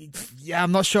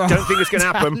 I'm not sure. I don't think it's going to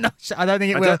happen. I don't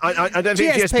think it will. I don't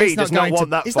think GSP does not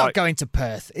want that fight. He's not going to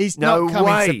Perth. He's not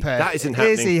coming to Perth. That isn't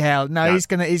happening. Is he? Hell no. He's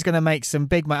gonna make some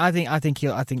big money. I think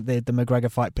the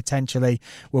McGregor fight potentially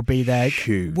will be there.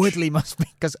 Huge. Woodley must be,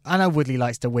 because I know Woodley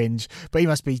likes to whinge, but he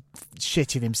must be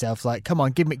shitting himself. Like, come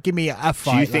on, give me a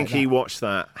fight. Do you think he watched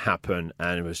that happen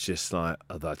and was just like,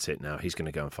 oh, that's it now? He's going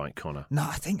to go and fight Conor. No,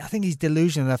 I think he's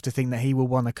delusional enough to think that he will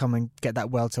want to come and get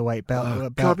that welterweight belt. Oh,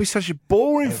 God, it'd be such a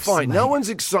boring fight. Mate, no one's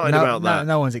excited about that.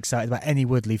 No one's excited about any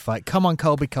Woodley fight. Come on,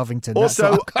 Colby Covington.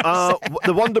 Also,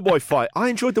 the Wonder Boy fight. I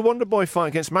enjoyed the Wonder Boy fight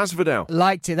against Masvidal.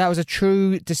 Liked it. That was a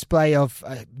true display of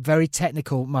very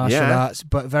technical martial arts,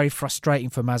 but very frustrating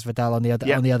for Masvidal on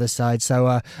the other side.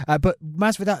 So, but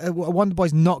Masvidal, Wonder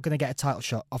Boy's not going to get a title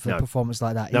shot off a performance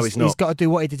like that. He's not. He's got to do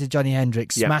what he did to Johnny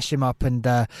Hendricks, smash him up, and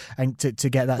to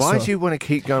get that. Why do you want to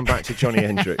keep going back to Johnny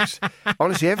Hendricks?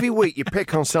 Honestly, every week you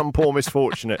pick on some poor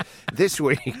misfortunate. This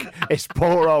week it's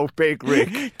poor old Big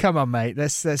Rick. Come on, mate.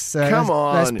 Let's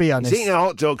be honest. He's eating a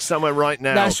hot dog somewhere right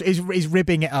now. He's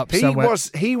ribbing it up somewhere.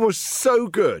 He was so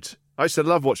good. I used to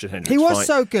love watching Hendricks He was fight.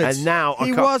 so good. And now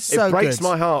it breaks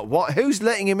my heart. Who's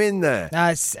letting him in there?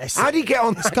 How did he get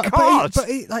on that card? But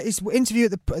his interview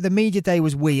at the media day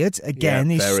was weird.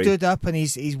 Again, he stood up and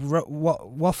he's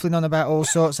waffling on about all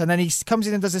sorts. And then he comes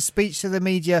in and does a speech to the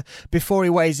media before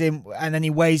he weighs in. And then he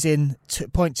weighs in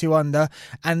 0.2 under.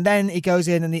 And then he goes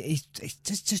in and he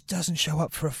just doesn't show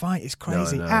up for a fight. It's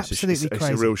crazy. No, absolutely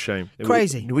crazy. It's a real shame.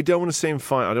 Crazy. We don't want to see him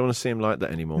fight. I don't want to see him like that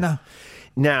anymore. No.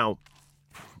 Now,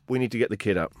 we need to get the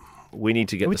kid up. We need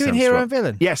to get Are we doing hero and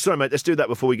villain? Yeah, sorry, mate. Let's do that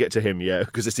before we get to him,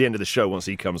 because it's the end of the show once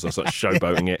he comes. I'll start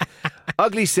showboating it.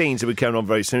 Ugly scenes will be coming on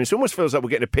very soon. It almost feels like we're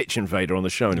getting a pitch invader on the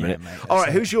show in a minute. Mate, all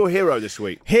right, who's your hero this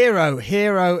week? Hero.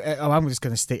 I'm just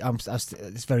going to stick.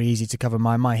 It's very easy to cover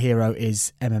mine. My hero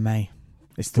is MMA.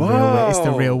 It's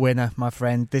the real winner, my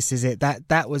friend. This is it.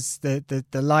 That was the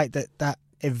light that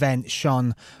event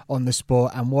shone on the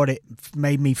sport, and what it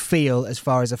made me feel as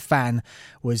far as a fan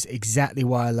was exactly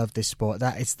why I love this sport.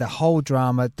 That it's the whole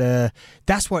drama.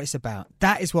 That's what it's about.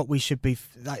 That is what we should be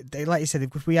like you said.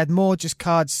 If we had more just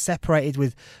cards separated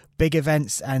with big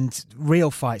events and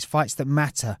real fights that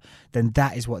matter, then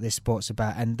that is what this sport's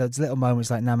about. And those little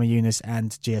moments like Namajunas and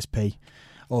GSP,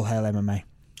 all hail MMA.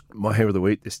 My hero of the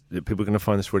week, people are going to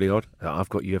find this really odd. I've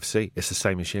got UFC. It's the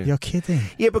same as you. You're kidding.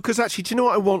 Yeah, because actually, do you know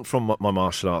what I want from my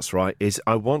martial arts, right? Is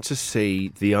I want to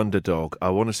see the underdog. I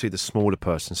want to see the smaller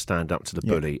person stand up to the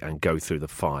bully and go through the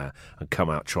fire and come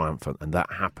out triumphant. And that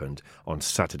happened on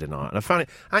Saturday night. And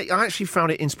I actually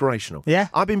found it inspirational. Yeah.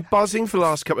 I've been buzzing for the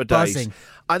last couple of days.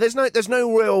 There's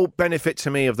no real benefit to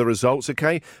me of the results,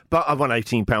 okay? But I won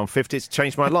 £18.50. It's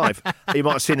changed my life. You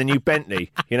might have seen the new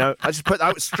Bentley. I just put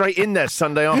that straight in there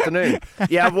Sunday afternoon.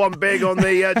 Yeah, I've won big on the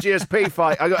GSP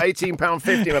fight. I got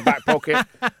 £18.50 in my back pocket.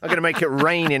 I'm going to make it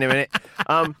rain in a minute.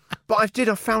 But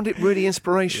I found it really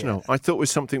inspirational. Yeah. I thought it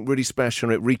was something really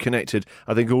special, and it reconnected,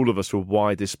 I think, all of us with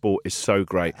why this sport is so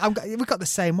great. We've got the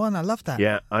same one. I love that.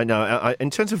 Yeah, I know. In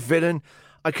terms of villain,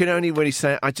 I can only really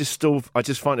say I just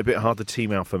find it a bit hard, the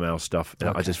Team Alpha Male stuff.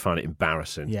 Okay. I just find it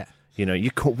embarrassing. Yeah.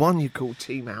 You call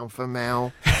Team Alpha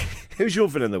Male. Who's your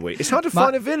villain of the week? It's hard to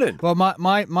find a villain. Well,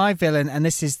 my villain, and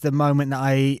this is the moment that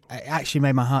I actually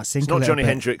made my heart sink. It's not Johnny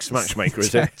Hendricks Matchmaker,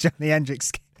 is it? Johnny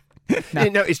Hendricks.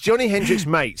 No, it's Johnny Hendricks'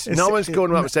 mates. No one's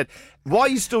gone up and said, "Why are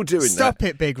you still doing that?" Stop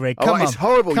it, Big Rig. Come on. It's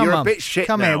horrible. You're a bit shit.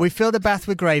 Come now. here. We filled the bath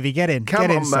with gravy. Get in.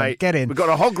 Come on, mate. Get in. We've got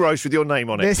a hog roast with your name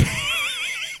on it.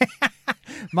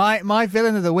 My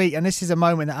villain of the week, and this is a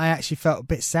moment that I actually felt a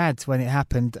bit sad when it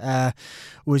happened,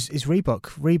 is Reebok.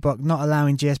 Reebok not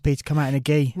allowing GSP to come out in a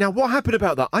gi. Now, what happened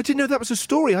about that? I didn't know that was a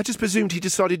story. I just presumed he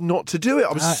decided not to do it.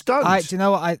 I was stunned. Do you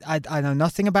know what? I know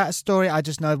nothing about a story. I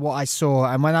just know what I saw.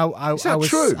 And when I was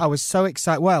true? I was so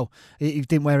excited. Well, he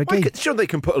didn't wear a gi. Sure, they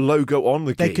can put a logo on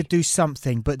the gi. They could do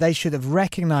something, but they should have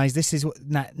recognised this is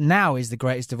now is the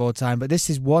greatest of all time. But this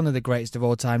is one of the greatest of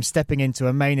all time. Stepping into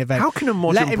a main event. How can a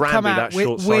modern brand be that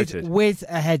short-sighted? With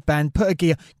a headband, put a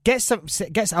gear,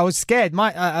 I was scared.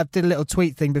 I did a little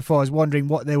tweet thing before. I was wondering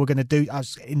what they were going to do. I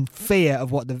was in fear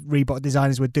of what the Reebok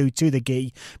designers would do to the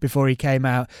gi before he came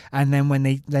out. And then when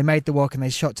they made the walk and they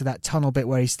shot to that tunnel bit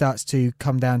where he starts to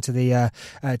come down to the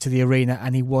arena,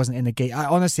 and he wasn't in the gi. I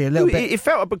honestly a little bit. It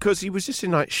felt because he was just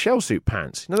in like shell suit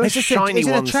pants. You know, those shiny he's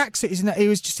ones. In a tracksuit. He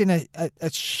was just in a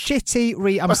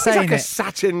shitty. It's like a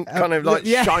satin kind of like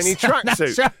shiny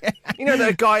tracksuit. Right. You know,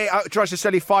 the guy tries to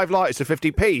sell you 5 lighters for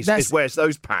 50p. Wears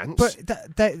those pants.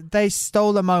 But they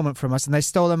stole a moment from us, and they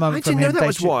stole a moment from him. I didn't know that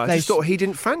was why. I just thought he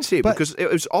didn't fancy it because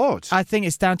it was odd. I think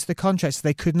it's down to the contract. So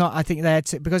they could not. I think they had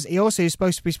to, because he also was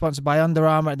supposed to be sponsored by Under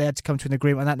Armour. They had to come to an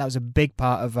agreement on that. That was a big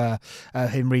part of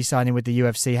him re-signing with the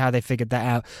UFC. How they figured that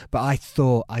out. But I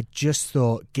just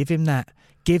thought, give him that.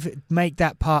 Make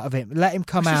that part of it. Let him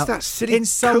come out that silly in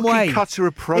some way. Cutter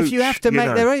approach. If you have to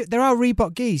make, there are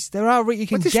Reebok gis. You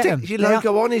can get them. Your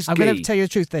logo on his gi. I'm going to tell you the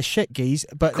truth. They're shit gis,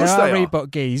 but there are Reebok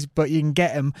gis. But you can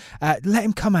get them. Let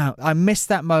him come out. I missed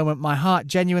that moment. My heart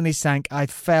genuinely sank. I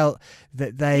felt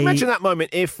that they. Imagine that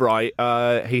moment if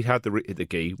he had the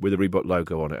gi with the Reebok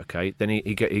logo on it. Okay, then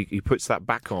he puts that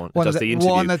back on. And does the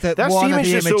interview. That's the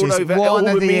image that's all over all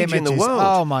the media in the world.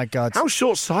 Oh my God! How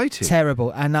short-sighted! Terrible.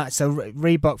 And that's so.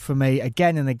 Reebok for me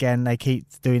again and again. They keep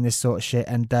doing this sort of shit,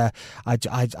 and I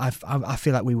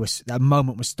feel like that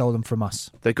moment was stolen from us.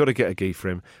 They've got to get a gi for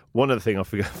him. One other thing I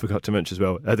forgot to mention as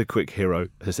well. The quick hero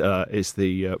is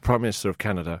the Prime Minister of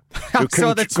Canada, who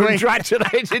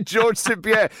congratulated George St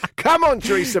Pierre. Come on,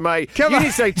 Theresa May. You need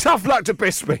to say tough luck to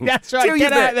Bisping. That's right.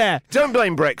 Get out there. Don't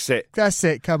blame Brexit. That's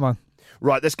it. Come on.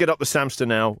 Right, let's get up the Samster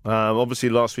now. Obviously,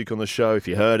 last week on the show, if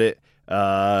you heard it.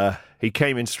 He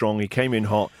came in strong. He came in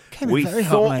hot. We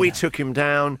thought we took him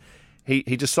down. He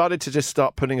decided to just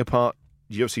start putting apart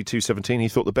UFC 217. He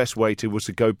thought the best way was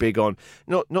to go big on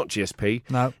not GSP,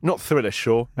 not Thriller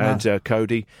Shaw and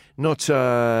Cody, not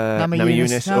Nami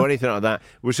Yunus or anything like that.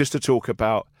 It was just to talk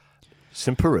about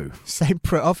St. Preux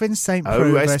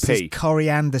versus Corey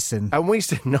Anderson. And we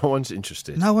said no one's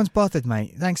interested. No one's bothered,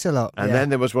 mate. Thanks a lot. And then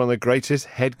there was one of the greatest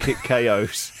head kick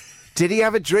KOs. Did he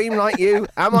have a dream like you?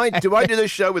 Do I do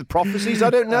this show with prophecies? I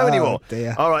don't know anymore.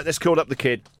 Dear. All right, let's call up the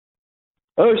kid.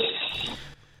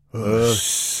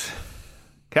 Us.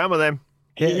 Come on, then.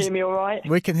 Can you hear me all right?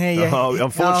 We can hear you. Oh,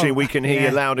 unfortunately, we can hear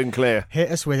you loud and clear.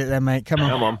 Hit us with it then, mate. Come on.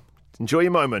 Come on. Enjoy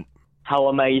your moment. How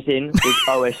amazing is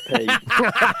OSP?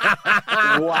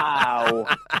 Wow.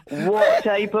 What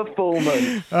a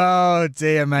performance. Oh,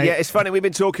 dear, mate. Yeah, it's funny. We've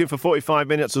been talking for 45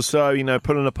 minutes or so,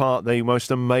 pulling apart the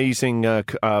most amazing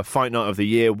fight night of the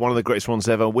year, one of the greatest ones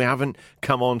ever. We haven't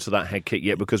come on to that head kick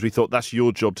yet because we thought that's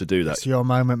your job to do that. It's your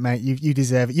moment, mate. You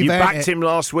deserve it. You backed him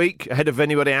last week ahead of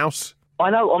anybody else.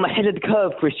 I know, I'm ahead of the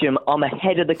curve, Christian. I'm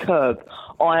ahead of the curve.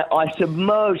 I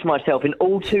submerged myself in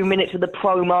all 2 minutes of the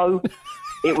promo.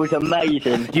 It was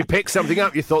amazing. You picked something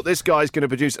up. You thought this guy's going to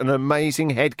produce an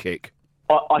amazing head kick.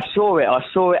 I saw it. I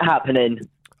saw it happening.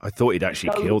 I thought he'd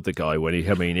actually killed the guy when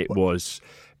it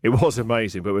was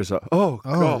amazing, but it was like, oh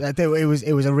God. It was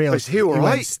a real. Is he all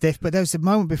right? Stiff, but there was a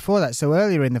moment before that. So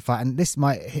earlier in the fight, and this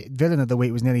villain of the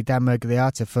week was nearly Dan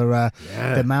Murgliata for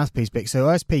the mouthpiece pick. So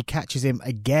OSP catches him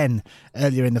again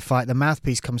earlier in the fight. The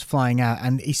mouthpiece comes flying out,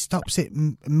 and he stops it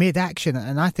mid-action.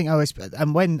 And I think OSP.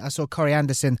 And when I saw Corey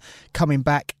Anderson coming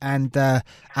back and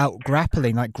out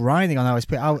grappling, like grinding on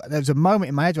OSP, there was a moment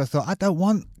in my head where I thought, I don't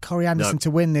want Corey Anderson to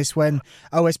win this when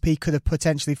OSP could have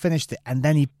potentially finished it, and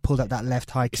then he pulled up that left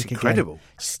high kick. It's incredible.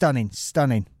 Again.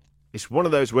 Stunning. It's one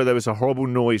of those where there was a horrible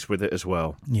noise with it as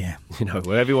well. Yeah.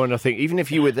 Where everyone, I think, even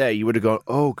if you were there, you would have gone,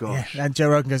 oh gosh. Yeah. And Joe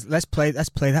Rogan goes, let's play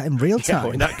that in real time.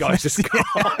 Yeah, and that guy's just gone,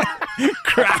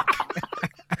 crack.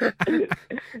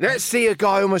 Let's see a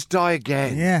guy almost die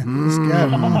again. Yeah, let's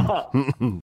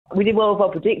go. We did well with our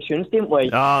predictions, didn't we?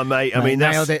 Ah, mate. I mean,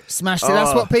 nailed it, smashed it.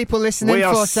 That's what people listening we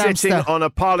for. We are sitting on a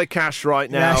pile of cash right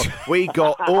now. We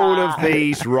got all of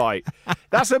these right.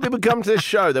 That's how people come to the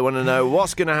show. They want to know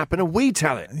what's going to happen, and we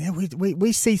tell it. Yeah,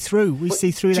 we see through. We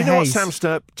see through the haze. Do you know what,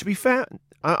 Samster? To be fair,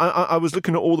 I was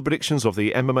looking at all the predictions of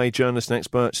the MMA journalists and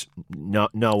experts. No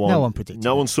one predicted.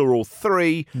 No one saw all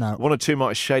three. No. One or two might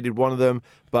have shaded one of them,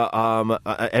 but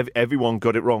everyone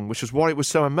got it wrong, which is why it was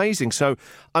so amazing. So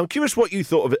I'm curious what you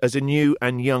thought of it as a new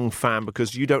and young fan,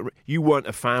 because you weren't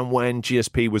a fan when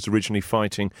GSP was originally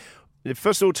fighting.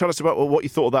 First of all, tell us about what you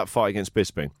thought of that fight against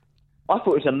Bisping. I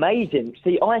thought it was amazing.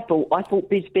 See, I thought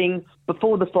Bisping,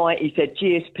 before the fight, he said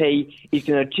GSP, he's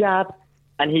going to jab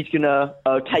and he's going to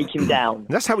take him down.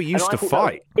 That's how he used to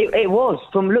fight. It was.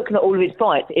 From looking at all of his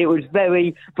fights, it was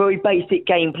very, very basic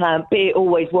game plan, but it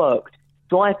always worked.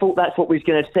 So I thought that's what we was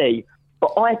going to see.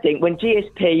 But I think when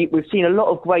GSP, we've seen a lot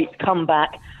of greats come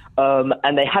back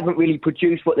and they haven't really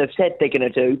produced what they've said they're going to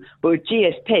do. But with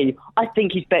GSP, I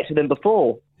think he's better than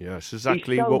before. Yes,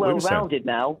 exactly he's so what we were saying. well-rounded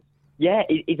now. Yeah,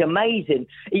 he's amazing.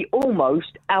 He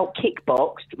almost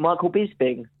out-kickboxed Michael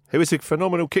Bisping. He was a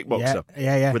phenomenal kickboxer.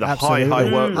 Yeah. With a absolutely.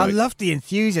 high work rate. I love the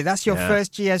enthusiasm. That's your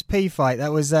first GSP fight.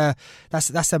 That was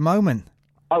that's a moment.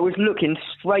 I was looking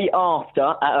straight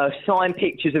after at signed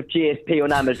pictures of GSP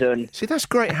on Amazon. See, that's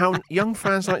great how young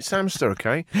fans like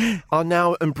Samster, are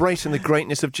now embracing the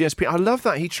greatness of GSP. I love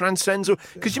that. He transcends all...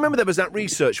 Because you remember there was that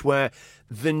research where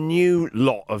the new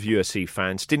lot of UFC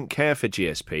fans didn't care for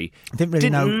GSP.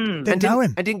 Didn't know him.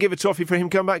 And didn't give a toffee for him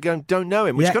coming back going, don't know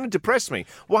him, which kind of depressed me.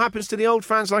 What happens to the old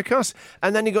fans like us?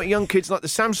 And then you got young kids like the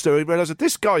Samster who realise that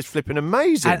this guy's flipping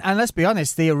amazing. And let's be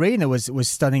honest, the arena was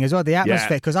stunning as well, the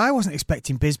atmosphere, because I wasn't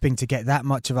expecting Bisping to get that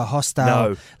much of a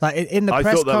hostile... No. Like in the I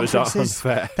press thought that was conferences,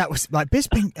 unfair. that was like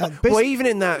Bisping... Well, even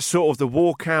in that sort of the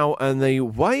walkout and the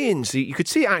weigh-ins, you could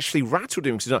see it actually rattled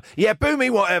him. Because he's like, yeah, boo me,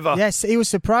 whatever. Yes, he was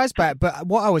surprised by it, but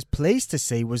what I was pleased to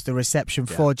see was the reception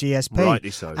for GSP.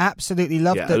 Rightly so. Absolutely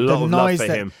loved the lot of noise love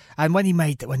for him. And when he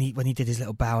did his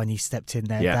little bow and he stepped in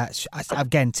there, that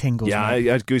again tingles. Yeah, me.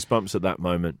 I had goosebumps at that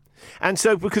moment. And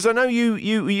so, because I know you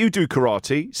do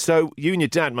karate, so you and your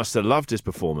dad must have loved his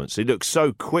performance. He looked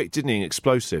so quick, didn't he, and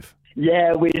explosive.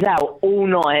 Yeah, we was out all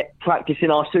night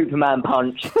practicing our Superman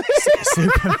punch.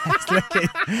 Superman's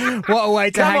looking. What a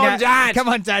way to hang out. Dad. Come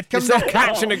on, Dad. Come It's not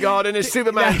catching the garden, it's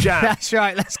Superman jab. That's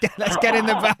right. Let's get in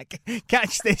the back.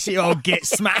 Catch this, you old git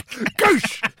smack.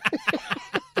 Goosh!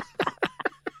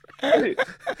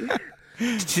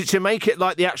 To make it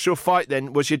like the actual fight,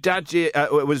 then was your dad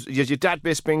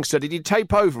Bisping? So did he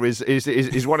tape over his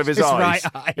one of his eyes?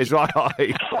 Right eye. His right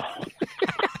eye.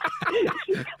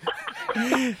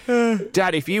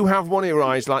 Dad, if you have one of your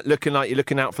eyes like you're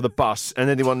looking out for the bus, and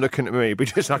anyone looking at me, but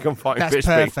just like I'm fighting That's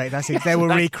Bisping. perfect. That's it. They will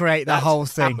recreate the whole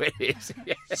thing. How it is.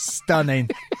 Yeah. Stunning.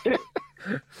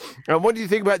 And what do you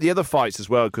think about the other fights as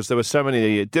well? Because there were so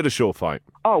many. Dillashaw fight.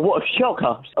 Oh, what a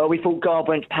shocker. We thought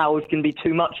Garbrandt's power was going to be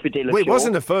too much for Dillashaw. Well, it was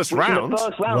in the first round. In the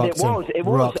first round, it was.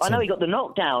 Rocked I know he got the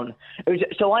knockdown.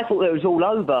 So I thought it was all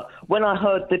over. When I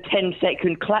heard the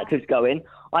 10-second clackers going,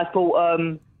 I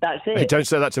thought, that's it. Hey, don't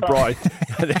say that to Brian.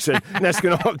 Listen, that's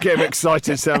going to get him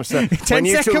excited, Sam. So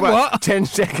 10-second what?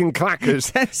 10-second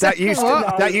clackers. 10-second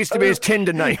that used to be his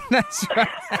Tinder name. That's right.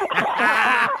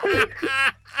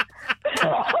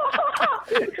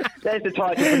 There's the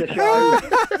title for the show.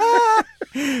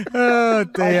 Oh,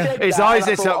 dear. His eyes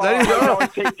lit up then.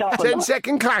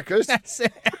 10-second clackers. That's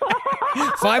it.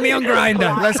 Find me on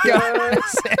Grindr. Let's go.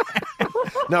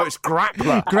 No, it's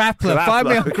Grappler. Grappler. Find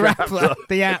me on Grappler.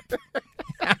 The app.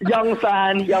 Young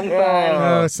fan.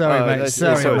 Oh, sorry, mate.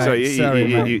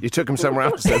 Sorry. You took him somewhere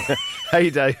else then. Hey,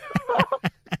 Dave.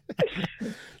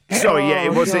 Sorry, yeah,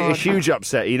 it was a huge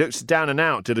upset. He looks down and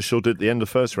out, Dillashaw did at the end of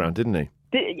the first round, didn't he?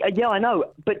 Yeah, I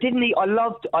know. But didn't he? I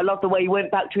loved the way he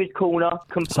went back to his corner,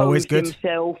 composed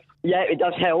himself. Yeah, it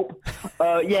does help.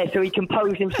 So he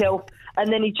composed himself,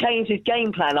 and then he changed his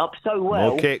game plan up so well.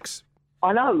 More kicks.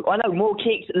 I know. More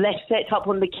kicks, less set up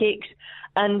on the kicks,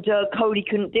 and Cody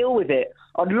couldn't deal with it.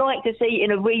 I'd like to see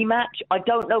in a rematch. I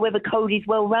don't know whether Cody's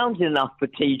well-rounded enough for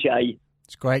TJ.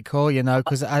 It's a great call,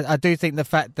 because I do think the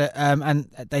fact that, and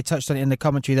they touched on it in the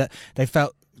commentary, that they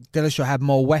felt Dillashaw had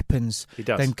more weapons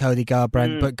than Cody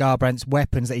Garbrandt, but Garbrandt's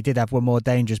weapons that he did have were more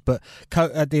dangerous. But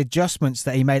the adjustments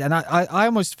that he made, and I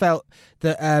almost felt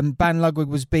that Ban Ludwig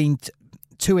was being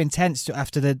too intense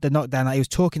after the knockdown. Like, he was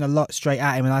talking a lot straight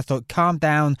at him, and I thought, calm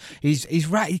down. He's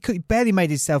right. He barely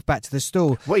made himself back to the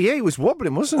stool. Well, yeah, he was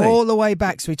wobbling, wasn't he? All the way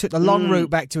back. So he took the long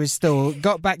route back to his stool,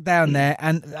 got back down there,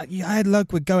 and I had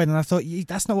Ludwig going, and I thought,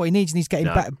 that's not what he needs. He needs to get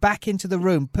him back into the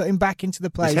room, put him back into the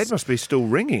place. His head must be still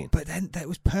ringing. But then that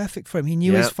was perfect for him. He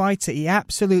knew his fighter. He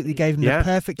absolutely gave him the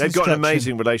perfect They've instruction. got an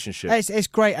amazing relationship. It's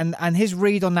great, and his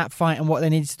read on that fight and what they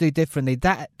needed to do differently,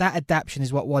 that adaptation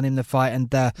is what won him the fight. And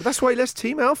that's why he left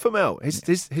Team Alpha Male.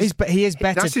 He is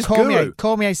better. That's his guru.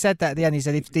 Cormier said that at the end. He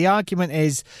said if the argument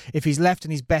is if he's left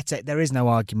and he's better, there is no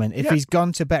argument. If he's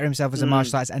gone to better himself as a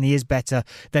martial artist and he is better,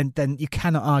 then you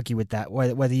cannot argue with that,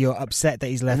 whether you're upset that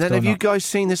he's left and then or have not. you guys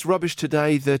seen this rubbish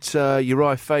today that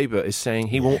Uriah Faber is saying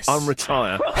he will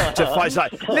unretire to fight? It's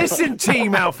like, listen,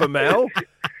 Team Alpha Male,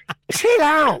 chill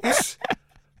out.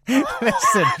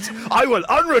 Listen, I will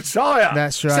unretire.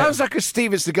 That's right. Sounds like a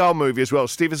Steven Seagal movie as well.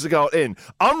 Steven Seagal in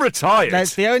unretired.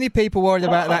 That's the only people worried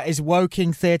about that is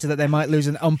Woking Theatre that they might lose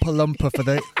an Oompa Loompa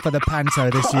for the Panto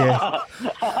this year.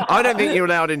 I don't think you're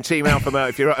allowed in Team Alpha Male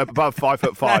if you're above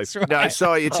 5'5". That's right. No,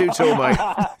 sorry, you're too tall, mate.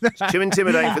 Too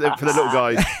intimidating for the little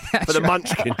guys, for the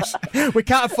munchkins. We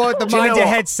can't afford the mind your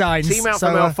head signs. Team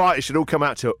Alpha Male fighters should all come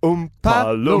out to Oompa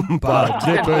Loompa.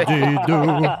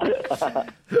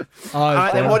 All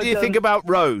right, then what do you think about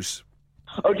Rose?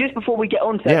 Oh, just before we get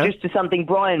on to that, just to something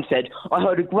Brian said, I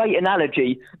heard a great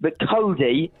analogy that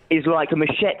Cody is like a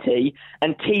machete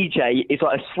and TJ is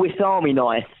like a Swiss Army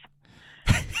knife.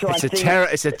 So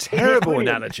it's a terrible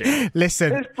analogy.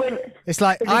 Listen, it's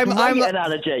like I'm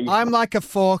like a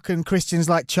fork and Christian's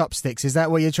like chopsticks. Is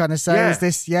that what you're trying to say?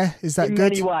 Yeah. In Is that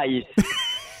good? many ways.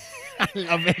 I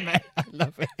love it, mate. I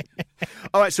love it.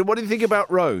 All right, so what do you think about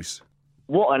Rose?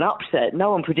 What an upset.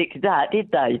 No one predicted that,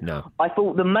 did they? No. I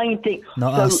thought the main thing...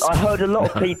 Not us. I heard a lot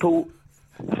of people...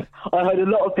 I heard a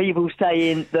lot of people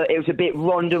saying that it was a bit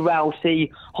Ronda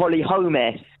Rousey, Holly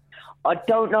Holm-esque. I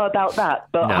don't know about that,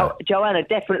 but Joanna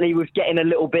definitely was getting a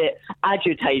little bit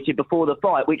agitated before the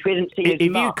fight, which we didn't see as much.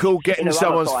 If you call getting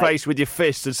someone's face with your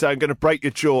fist and saying, I'm going to break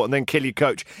your jaw and then kill your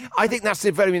coach, I think that's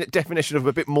the very definition of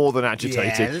a bit more than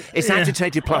agitated. Yeah. It's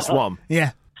agitated plus one.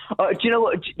 Yeah. Do you know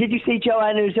what? Did you see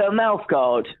Joanna's mouth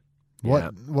guard?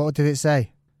 What did it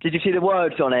say? Did you see the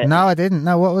words on it? No, I didn't.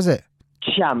 No, what was it?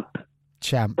 Champ.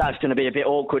 That's going to be a bit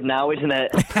awkward now, isn't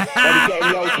it? They're getting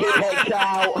the old kick X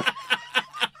out.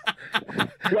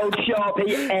 The old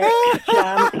Sharpie X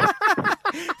champ.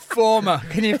 Former.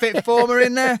 Can you fit Former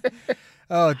in there?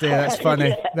 Oh dear, that's funny.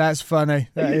 Yeah. That's funny.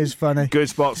 That is funny. Good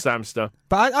spot, Samster.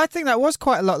 But I think that was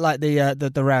quite a lot like the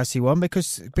Rousey one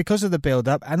because of the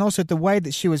build-up and also the way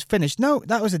that she was finished. No,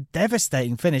 that was a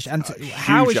devastating finish. And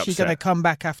how is she going to come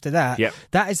back after that? Yep.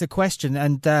 That is the question.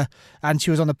 And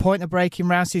she was on the point of breaking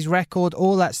Rousey's record,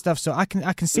 all that stuff. So I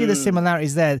can see the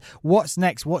similarities there. What's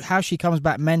next? How she comes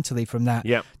back mentally from that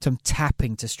to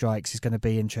tapping to strikes is going to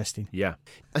be interesting. Yeah.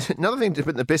 Another thing to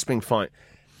put in the Bisping fight,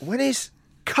 when his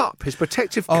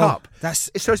protective cup.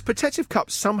 So his protective cup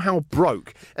somehow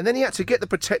broke, and then he had to get the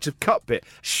protective cup bit,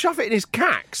 shove it in his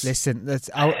cax. Listen,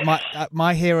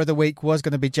 my hero of the week was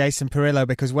going to be Jason Perillo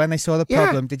because when they saw the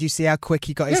problem, did you see how quick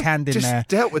he got his hand in there?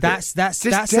 Dealt with that's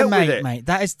a mate.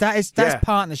 That's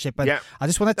partnership. And I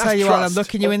just want to tell you, while I'm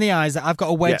looking you in the eyes, that I've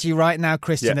got a wedgie right now,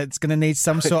 Christian. That's going to need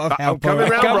some sort of help. I'm coming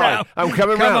round, Brian. I'm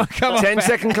coming round. Come on, 10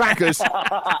 second clackers.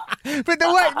 But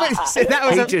that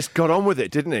was he just got on with it,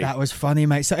 didn't he? That was funny,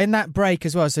 mate. So in that break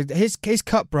as well, so his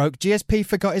cup broke. GSP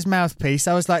forgot his mouthpiece.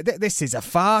 I was like, this is a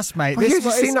farce, mate. Well, it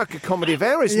seemed like a comedy of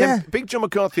errors. Yeah. And then Big John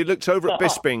McCarthy looked over at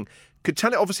Bisping, could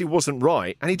tell it obviously wasn't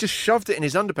right, and he just shoved it in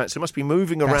his underpants. So it must be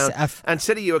moving around. And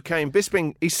said, "Are you okay?" And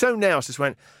Bisping, he's so nails, just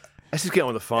went, let's just get on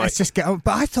with the fight. Let's just get on.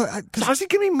 But I thought... How's he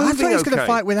going to be moving? I thought he was going to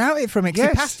fight without it from it. Because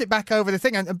he passed it back over the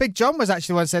thing. And Big John was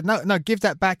actually the one who said, no, give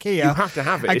that back here. You have to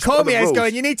have it. And Cormier's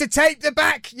going, you need to tape the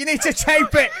back. You need to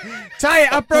tape it. Tie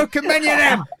it. I've broken many of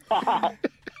them.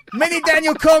 Mini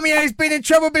Daniel Cormier has been in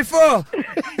trouble before.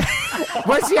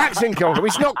 Where's the accent come from?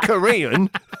 It's not Korean.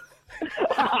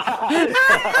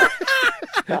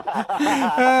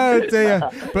 Oh dear!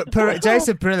 But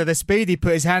Jason Perillo, the speed he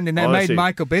put his hand in there, made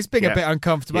Michael Bisping a bit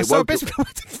uncomfortable. I saw Bisping.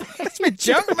 It's been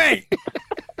junk, mate.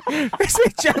 It's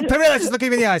been junk. Perillo, just look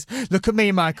him in the eyes. Look at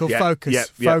me, Michael. Focus.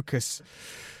 Focus.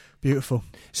 Beautiful.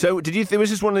 So, was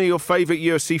this one of your favourite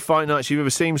UFC fight nights you've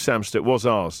ever seen, Samster? It was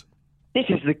ours. This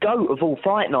is the GOAT of all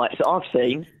fight nights that I've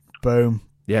seen. Boom.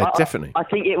 Yeah, definitely. I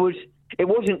think it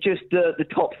wasn't just the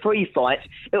top three fights,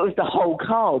 it was the whole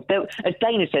card. As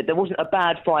Dana said, there wasn't a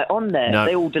bad fight on there. No.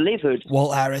 They all delivered.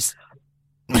 Walt Harris.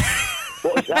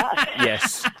 What's that?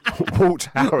 Yes. Walt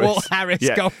Harris. Walt Harris.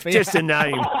 Yeah. Just a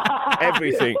name.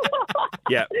 Everything.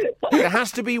 Yeah. There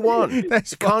has to be one.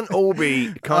 Can't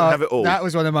have it all. That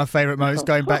was one of my favourite moments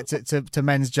going back to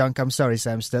men's junk. I'm sorry,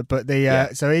 Samster. But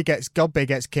so Godby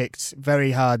gets kicked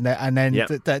very hard and then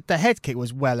the head kick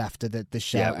was well after the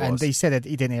shout. And he said that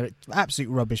he didn't hear it.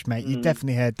 Absolute rubbish, mate. You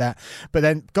definitely heard that. But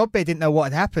then Godby didn't know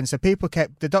what had happened. So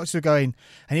the doctors were going,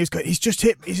 and he was going, he's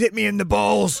hit me in the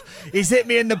balls. He's hit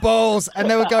me in the balls. And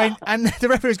they were going, and the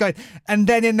referee was going, and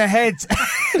then in the head.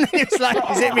 It's like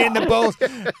he's hit me in the balls,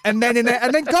 and then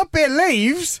Godbeer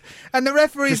leaves, and the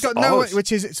referee's got no,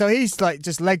 which is so he's like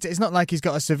just legged it. It's not like he's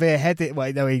got a severe head.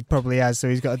 Well, no, he probably has, so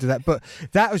he's got to do that. But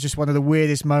that was just one of the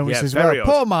weirdest moments as well. Odd.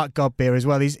 Poor Mark Godbeer as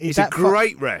well. He's a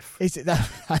great ref.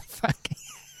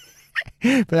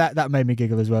 But that made me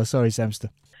giggle as well. Sorry, Samster.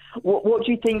 What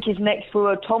do you think is next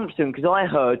for Thompson? Because I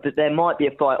heard that there might be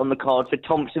a fight on the card for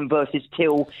Thompson versus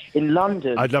Till in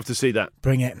London. I'd love to see that.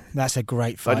 Bring it. That's a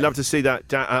great fight. I'd love to see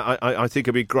that. I think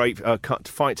it'd be a great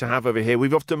fight to have over here.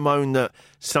 We've often moaned that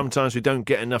sometimes we don't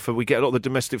get enough of. We get a lot of the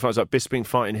domestic fights like Bisping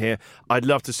fighting here. I'd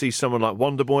love to see someone like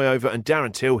Wonderboy over and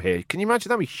Darren Till here. Can you imagine?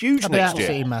 That'd be huge next year.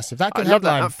 Absolutely massive. That could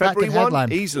headline. That February could headline.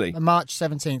 1, easily. March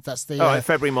 17th. That's the. All right,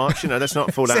 February, March. Let's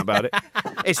not fall out about it.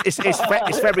 It's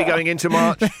February going into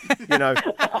March.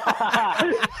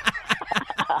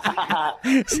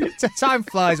 Time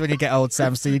flies when you get old,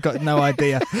 Sam, so you've got no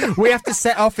idea. We have to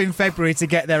set off in February to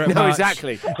get there at March.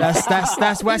 Exactly.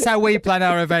 That's how we plan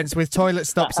our events, with toilet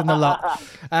stops and the lot.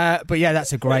 But yeah,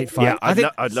 that's a great fight. Yeah,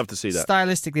 I'd love to see that.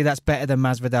 Stylistically, that's better than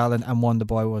Masvidal and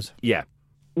Wonderboy was. Yeah.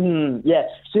 Yeah.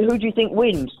 So who do you think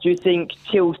wins? Do you think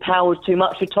Till's power's too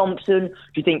much for Thompson? Do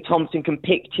you think Thompson can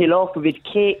pick Till off with his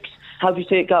kicks? How do you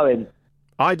see it going?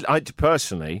 I'd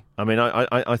personally,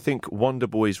 I think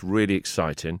Wonderboy is really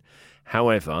exciting.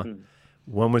 However,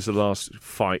 when was the last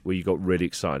fight where you got really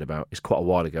excited about? It's quite a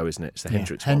while ago, isn't it? It's the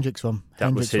Hendricks one.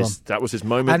 That was his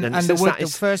moment. And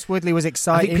the first Woodley was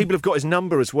exciting. I think people have got his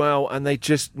number as well, and they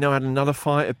just now had another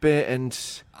fight a bit. And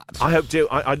I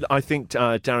think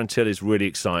Darren Till is really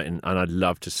exciting, and I'd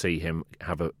love to see him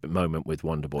have a moment with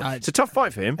Wonderboy. It's a tough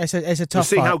fight for him. It's a tough we'll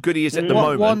see fight. How good he is at the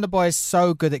moment. Wonderboy is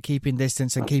so good at keeping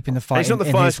distance and keeping the fight. And he's not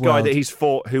the first guy that he's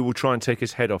fought who will try and take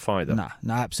his head off either. No,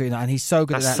 absolutely not. And he's so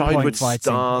good at that sideward point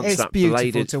fighting. Stance, it's that beautiful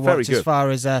bladed, to watch as far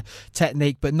as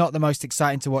technique, but not the most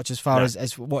exciting to watch as far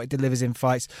as what it delivers in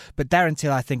fights. But Darren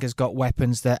Till, I think, has got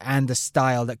weapons and a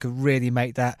style that could really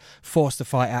force the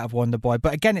fight out of Wonderboy.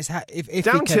 But again, it's if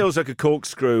Darren Till's like a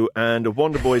corkscrew, and a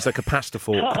Wonderboy is like a pasta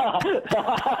fork.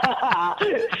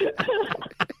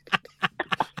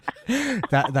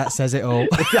 That says it all.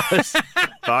 It does.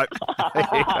 Right.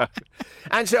 Yeah.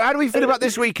 And so, how do we feel about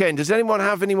this weekend? Does anyone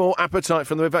have any more appetite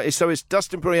from the event? So it's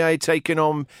Dustin Poirier taking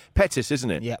on Pettis,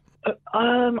 isn't it? Yeah.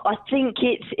 I think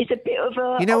it's a bit of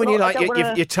a.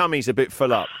 When your tummy's a bit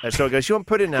full up, and so I goes, "You want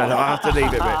put in there? I have to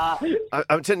leave it a bit."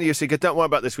 I'm telling you, Sigurd, don't worry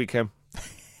about this weekend.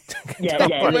 Yeah,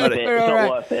 leave it. It's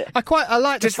not worth it. I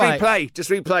like the fight. Just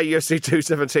replay UFC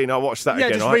 217. I'll watch that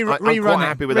again. Just I'm quite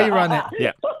happy with that. Rerun it.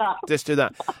 Yeah, just do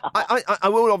that. I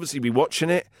will obviously be watching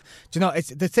it. Do you know, it's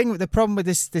the problem with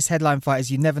this headline fight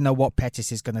is you never know what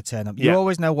Pettis is going to turn up. You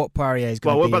always know what Poirier is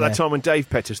going to be. Well, what about that time when Dave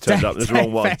Pettis turned up? There's the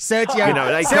wrong one.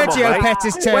 Sergio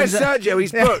Pettis turns up. Where's Sergio?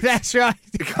 He's booked. That's right.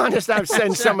 You can't just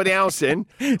send somebody else in.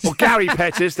 Or Gary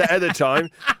Pettis that other time.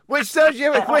 Which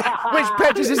Sergio? Which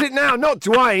Pettis is it now? Not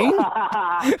Dwayne.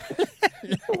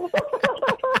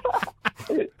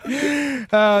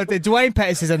 Dwayne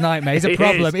Pettis is a nightmare. He's a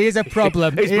problem. He is a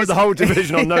problem. He's put the whole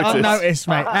division on notice. On notice,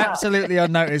 mate. Absolutely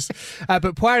on notice.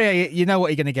 But Poirier, you know what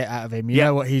you're going to get out of him. You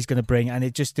know what he's going to bring, and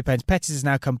it just depends. Pettis has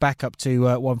now come back up to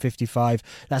 155.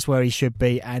 That's where he should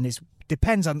be, and it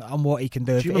depends on what he can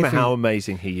do. Do you remember how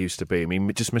amazing he used to be? I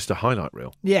mean, just missed a highlight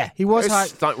reel. Yeah, he was.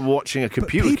 It's like watching a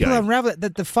computer game. People unravel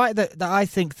it. The fight that I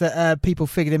think that people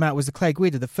figured him out was the Clay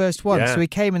Guida, the first one. Yeah. So he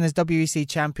came in as WEC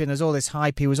champion. There's all this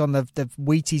hype. He was on the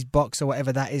Wheaties box or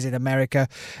whatever that is in America,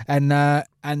 and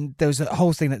there was a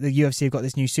whole thing that the UFC have got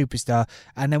this new superstar.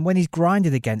 And then when he's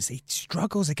grinded against, he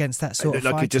struggles against that sort of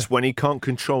fighter. Just when he can't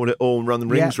control it all and run the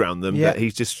rings around them, that he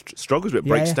just struggles with it,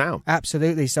 breaks down.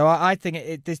 Absolutely. So I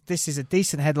think this is a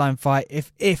decent headline fight.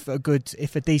 If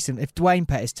Dwayne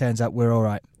Pettis turns up, we're all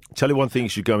right. Tell you one thing you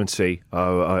should go and see.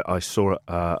 I saw it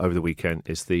over the weekend.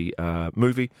 Is the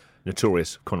movie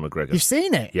Notorious, Conor McGregor. You've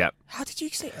seen it? Yeah. How did you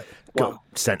see it? Got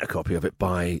sent a copy of it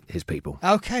by his people.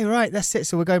 Okay, right, that's it.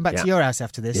 So we're going back to your house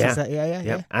after this. Yeah. Is that,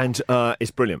 yeah. And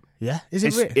it's brilliant. Yeah, is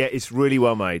it really? Yeah, it's really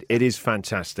well made. It is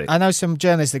fantastic. I know some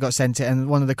journalists that got sent it, and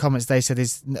one of the comments they said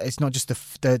is it's not just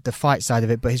the fight side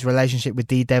of it, but his relationship with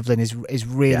Dee Devlin is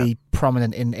really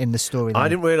prominent in the story. I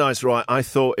didn't realise, I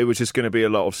thought it was just going to be a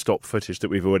lot of stock footage that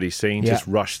we've already seen, just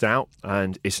rushed out,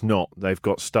 and it's not. They've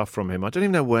got stuff from him. I don't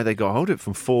even know where they got hold of it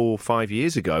from 4 or 5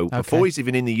 years ago, before he's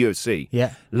even in the UFC.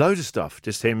 Yeah. Loads of stuff,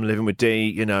 just him living with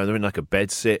Dee, they're in like a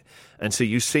bed sit, and so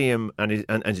you see him and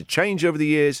it changed over the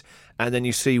years, and then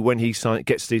you see when he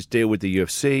gets his deal with the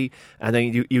UFC, and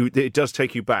then it does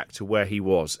take you back to where he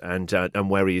was and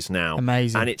where he is now.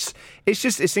 Amazing. And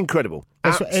it's incredible.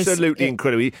 Absolutely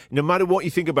incredible. No matter what you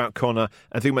think about Conor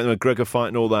and think about the McGregor fight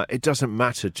and all that, it doesn't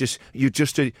matter.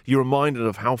 You're reminded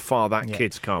of how far that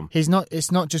kid's come. It's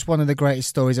not just one of the greatest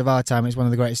stories of our time. It's one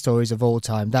of the greatest stories of all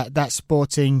time. That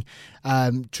sporting,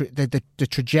 the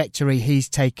trajectory he's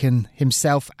taken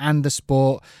himself and the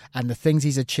sport and the things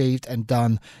he's achieved and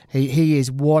done. He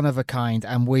is one of a kind,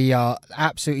 and we are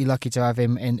absolutely lucky to have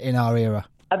him in our era.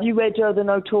 Have you read the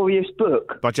Notorious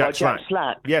book by Jack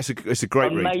Slack? Yes, it's a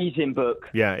great read. Amazing book.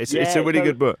 Yeah, it's a really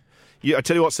good book. I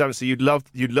tell you what, Sam, so you'd love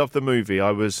the movie.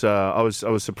 I was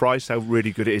surprised how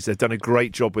really good it is. They've done a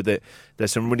great job with it.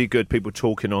 There's some really good people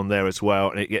talking on there as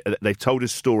well, and they've told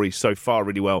his story so far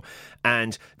really well.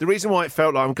 And the reason why it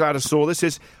felt like I'm glad I saw this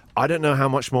is I don't know how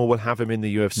much more we'll have him in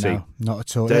the UFC. No, not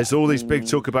at all. There's all these big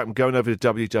talk about him going over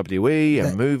to WWE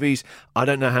and movies. I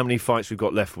don't know how many fights we've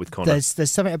got left with Conor.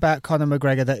 There's something about Conor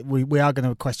McGregor that we are going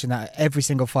to question that. Every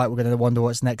single fight we're going to wonder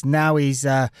what's next. Now he's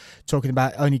talking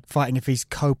about only fighting if he's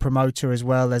co-promoter as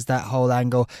well. There's that whole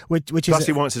angle. Plus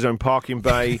he wants his own parking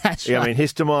bay. That's right. I mean,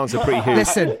 his demands are pretty huge.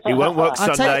 Listen, he won't work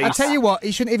Sundays. I'll tell you what,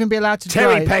 he shouldn't even be allowed to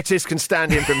Terry drive. Pettis can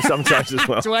stand in for him sometimes as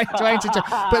well.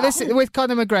 But listen, with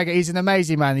Conor McGregor, he's an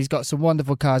amazing man. He's got some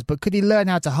wonderful cars, but could he learn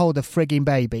how to hold a frigging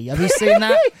baby? Have you seen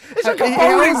that? It's like a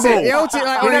bowling ball. He holds it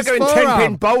like You're on not his going forearm.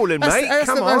 10-pin bowling, mate. That's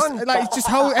Come the on. most, like, just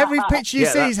hold every picture you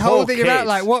see. He's holding it out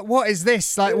like, what is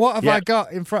this? Like, what have I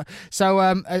got in front? So,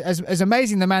 as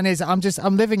amazing the man is, I'm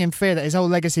living in fear that his whole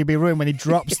legacy will be ruined when he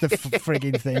drops the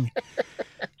frigging thing.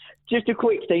 Just a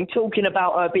quick thing, talking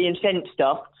about being sent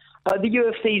stuff. The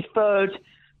UFC's third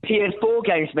PS4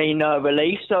 game's been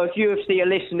released, so if UFC are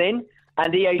listening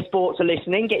and EA Sports are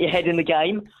listening, get your head in the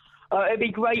game. It'd be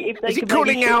great if they could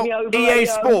calling out EA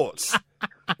Sports?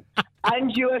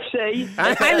 And UFC.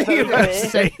 And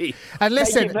UFC. And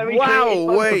listen,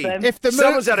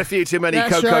 someone's had a few too many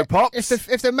Cocoa Pops.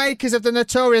 If the makers of the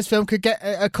Notorious film could get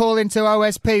a call into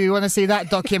OSP, we want to see that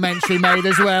documentary made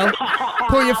as well.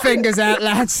 Pull your fingers out,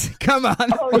 lads. Come on.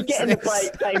 Oh, you're getting the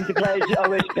game to play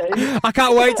OSP. I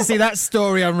can't wait to see that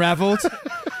story unravelled.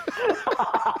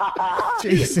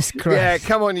 Jesus Christ. Yeah,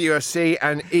 come on, UFC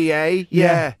and EA.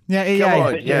 Yeah, EA. Come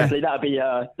on, that'd be...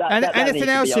 anything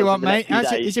else you want, mate?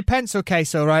 Is your pencil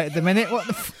case all right at the minute? What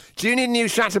the Do you need a new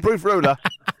shatterproof ruler?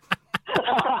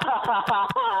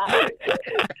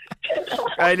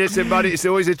 Hey, listen, buddy, it's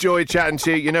always a joy chatting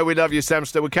to you. You know we love you,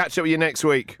 Samster. We'll catch up with you next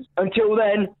week. Until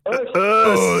then.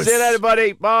 See you later,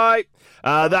 buddy. Bye.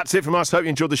 That's it from us. Hope you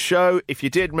enjoyed the show. If you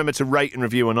did, remember to rate and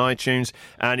review on iTunes.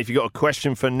 And if you've got a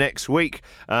question for next week,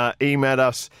 email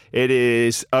us. It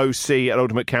is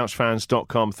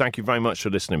oc@ultimatecouchfans.com. Thank you very much for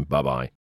listening. Bye-bye.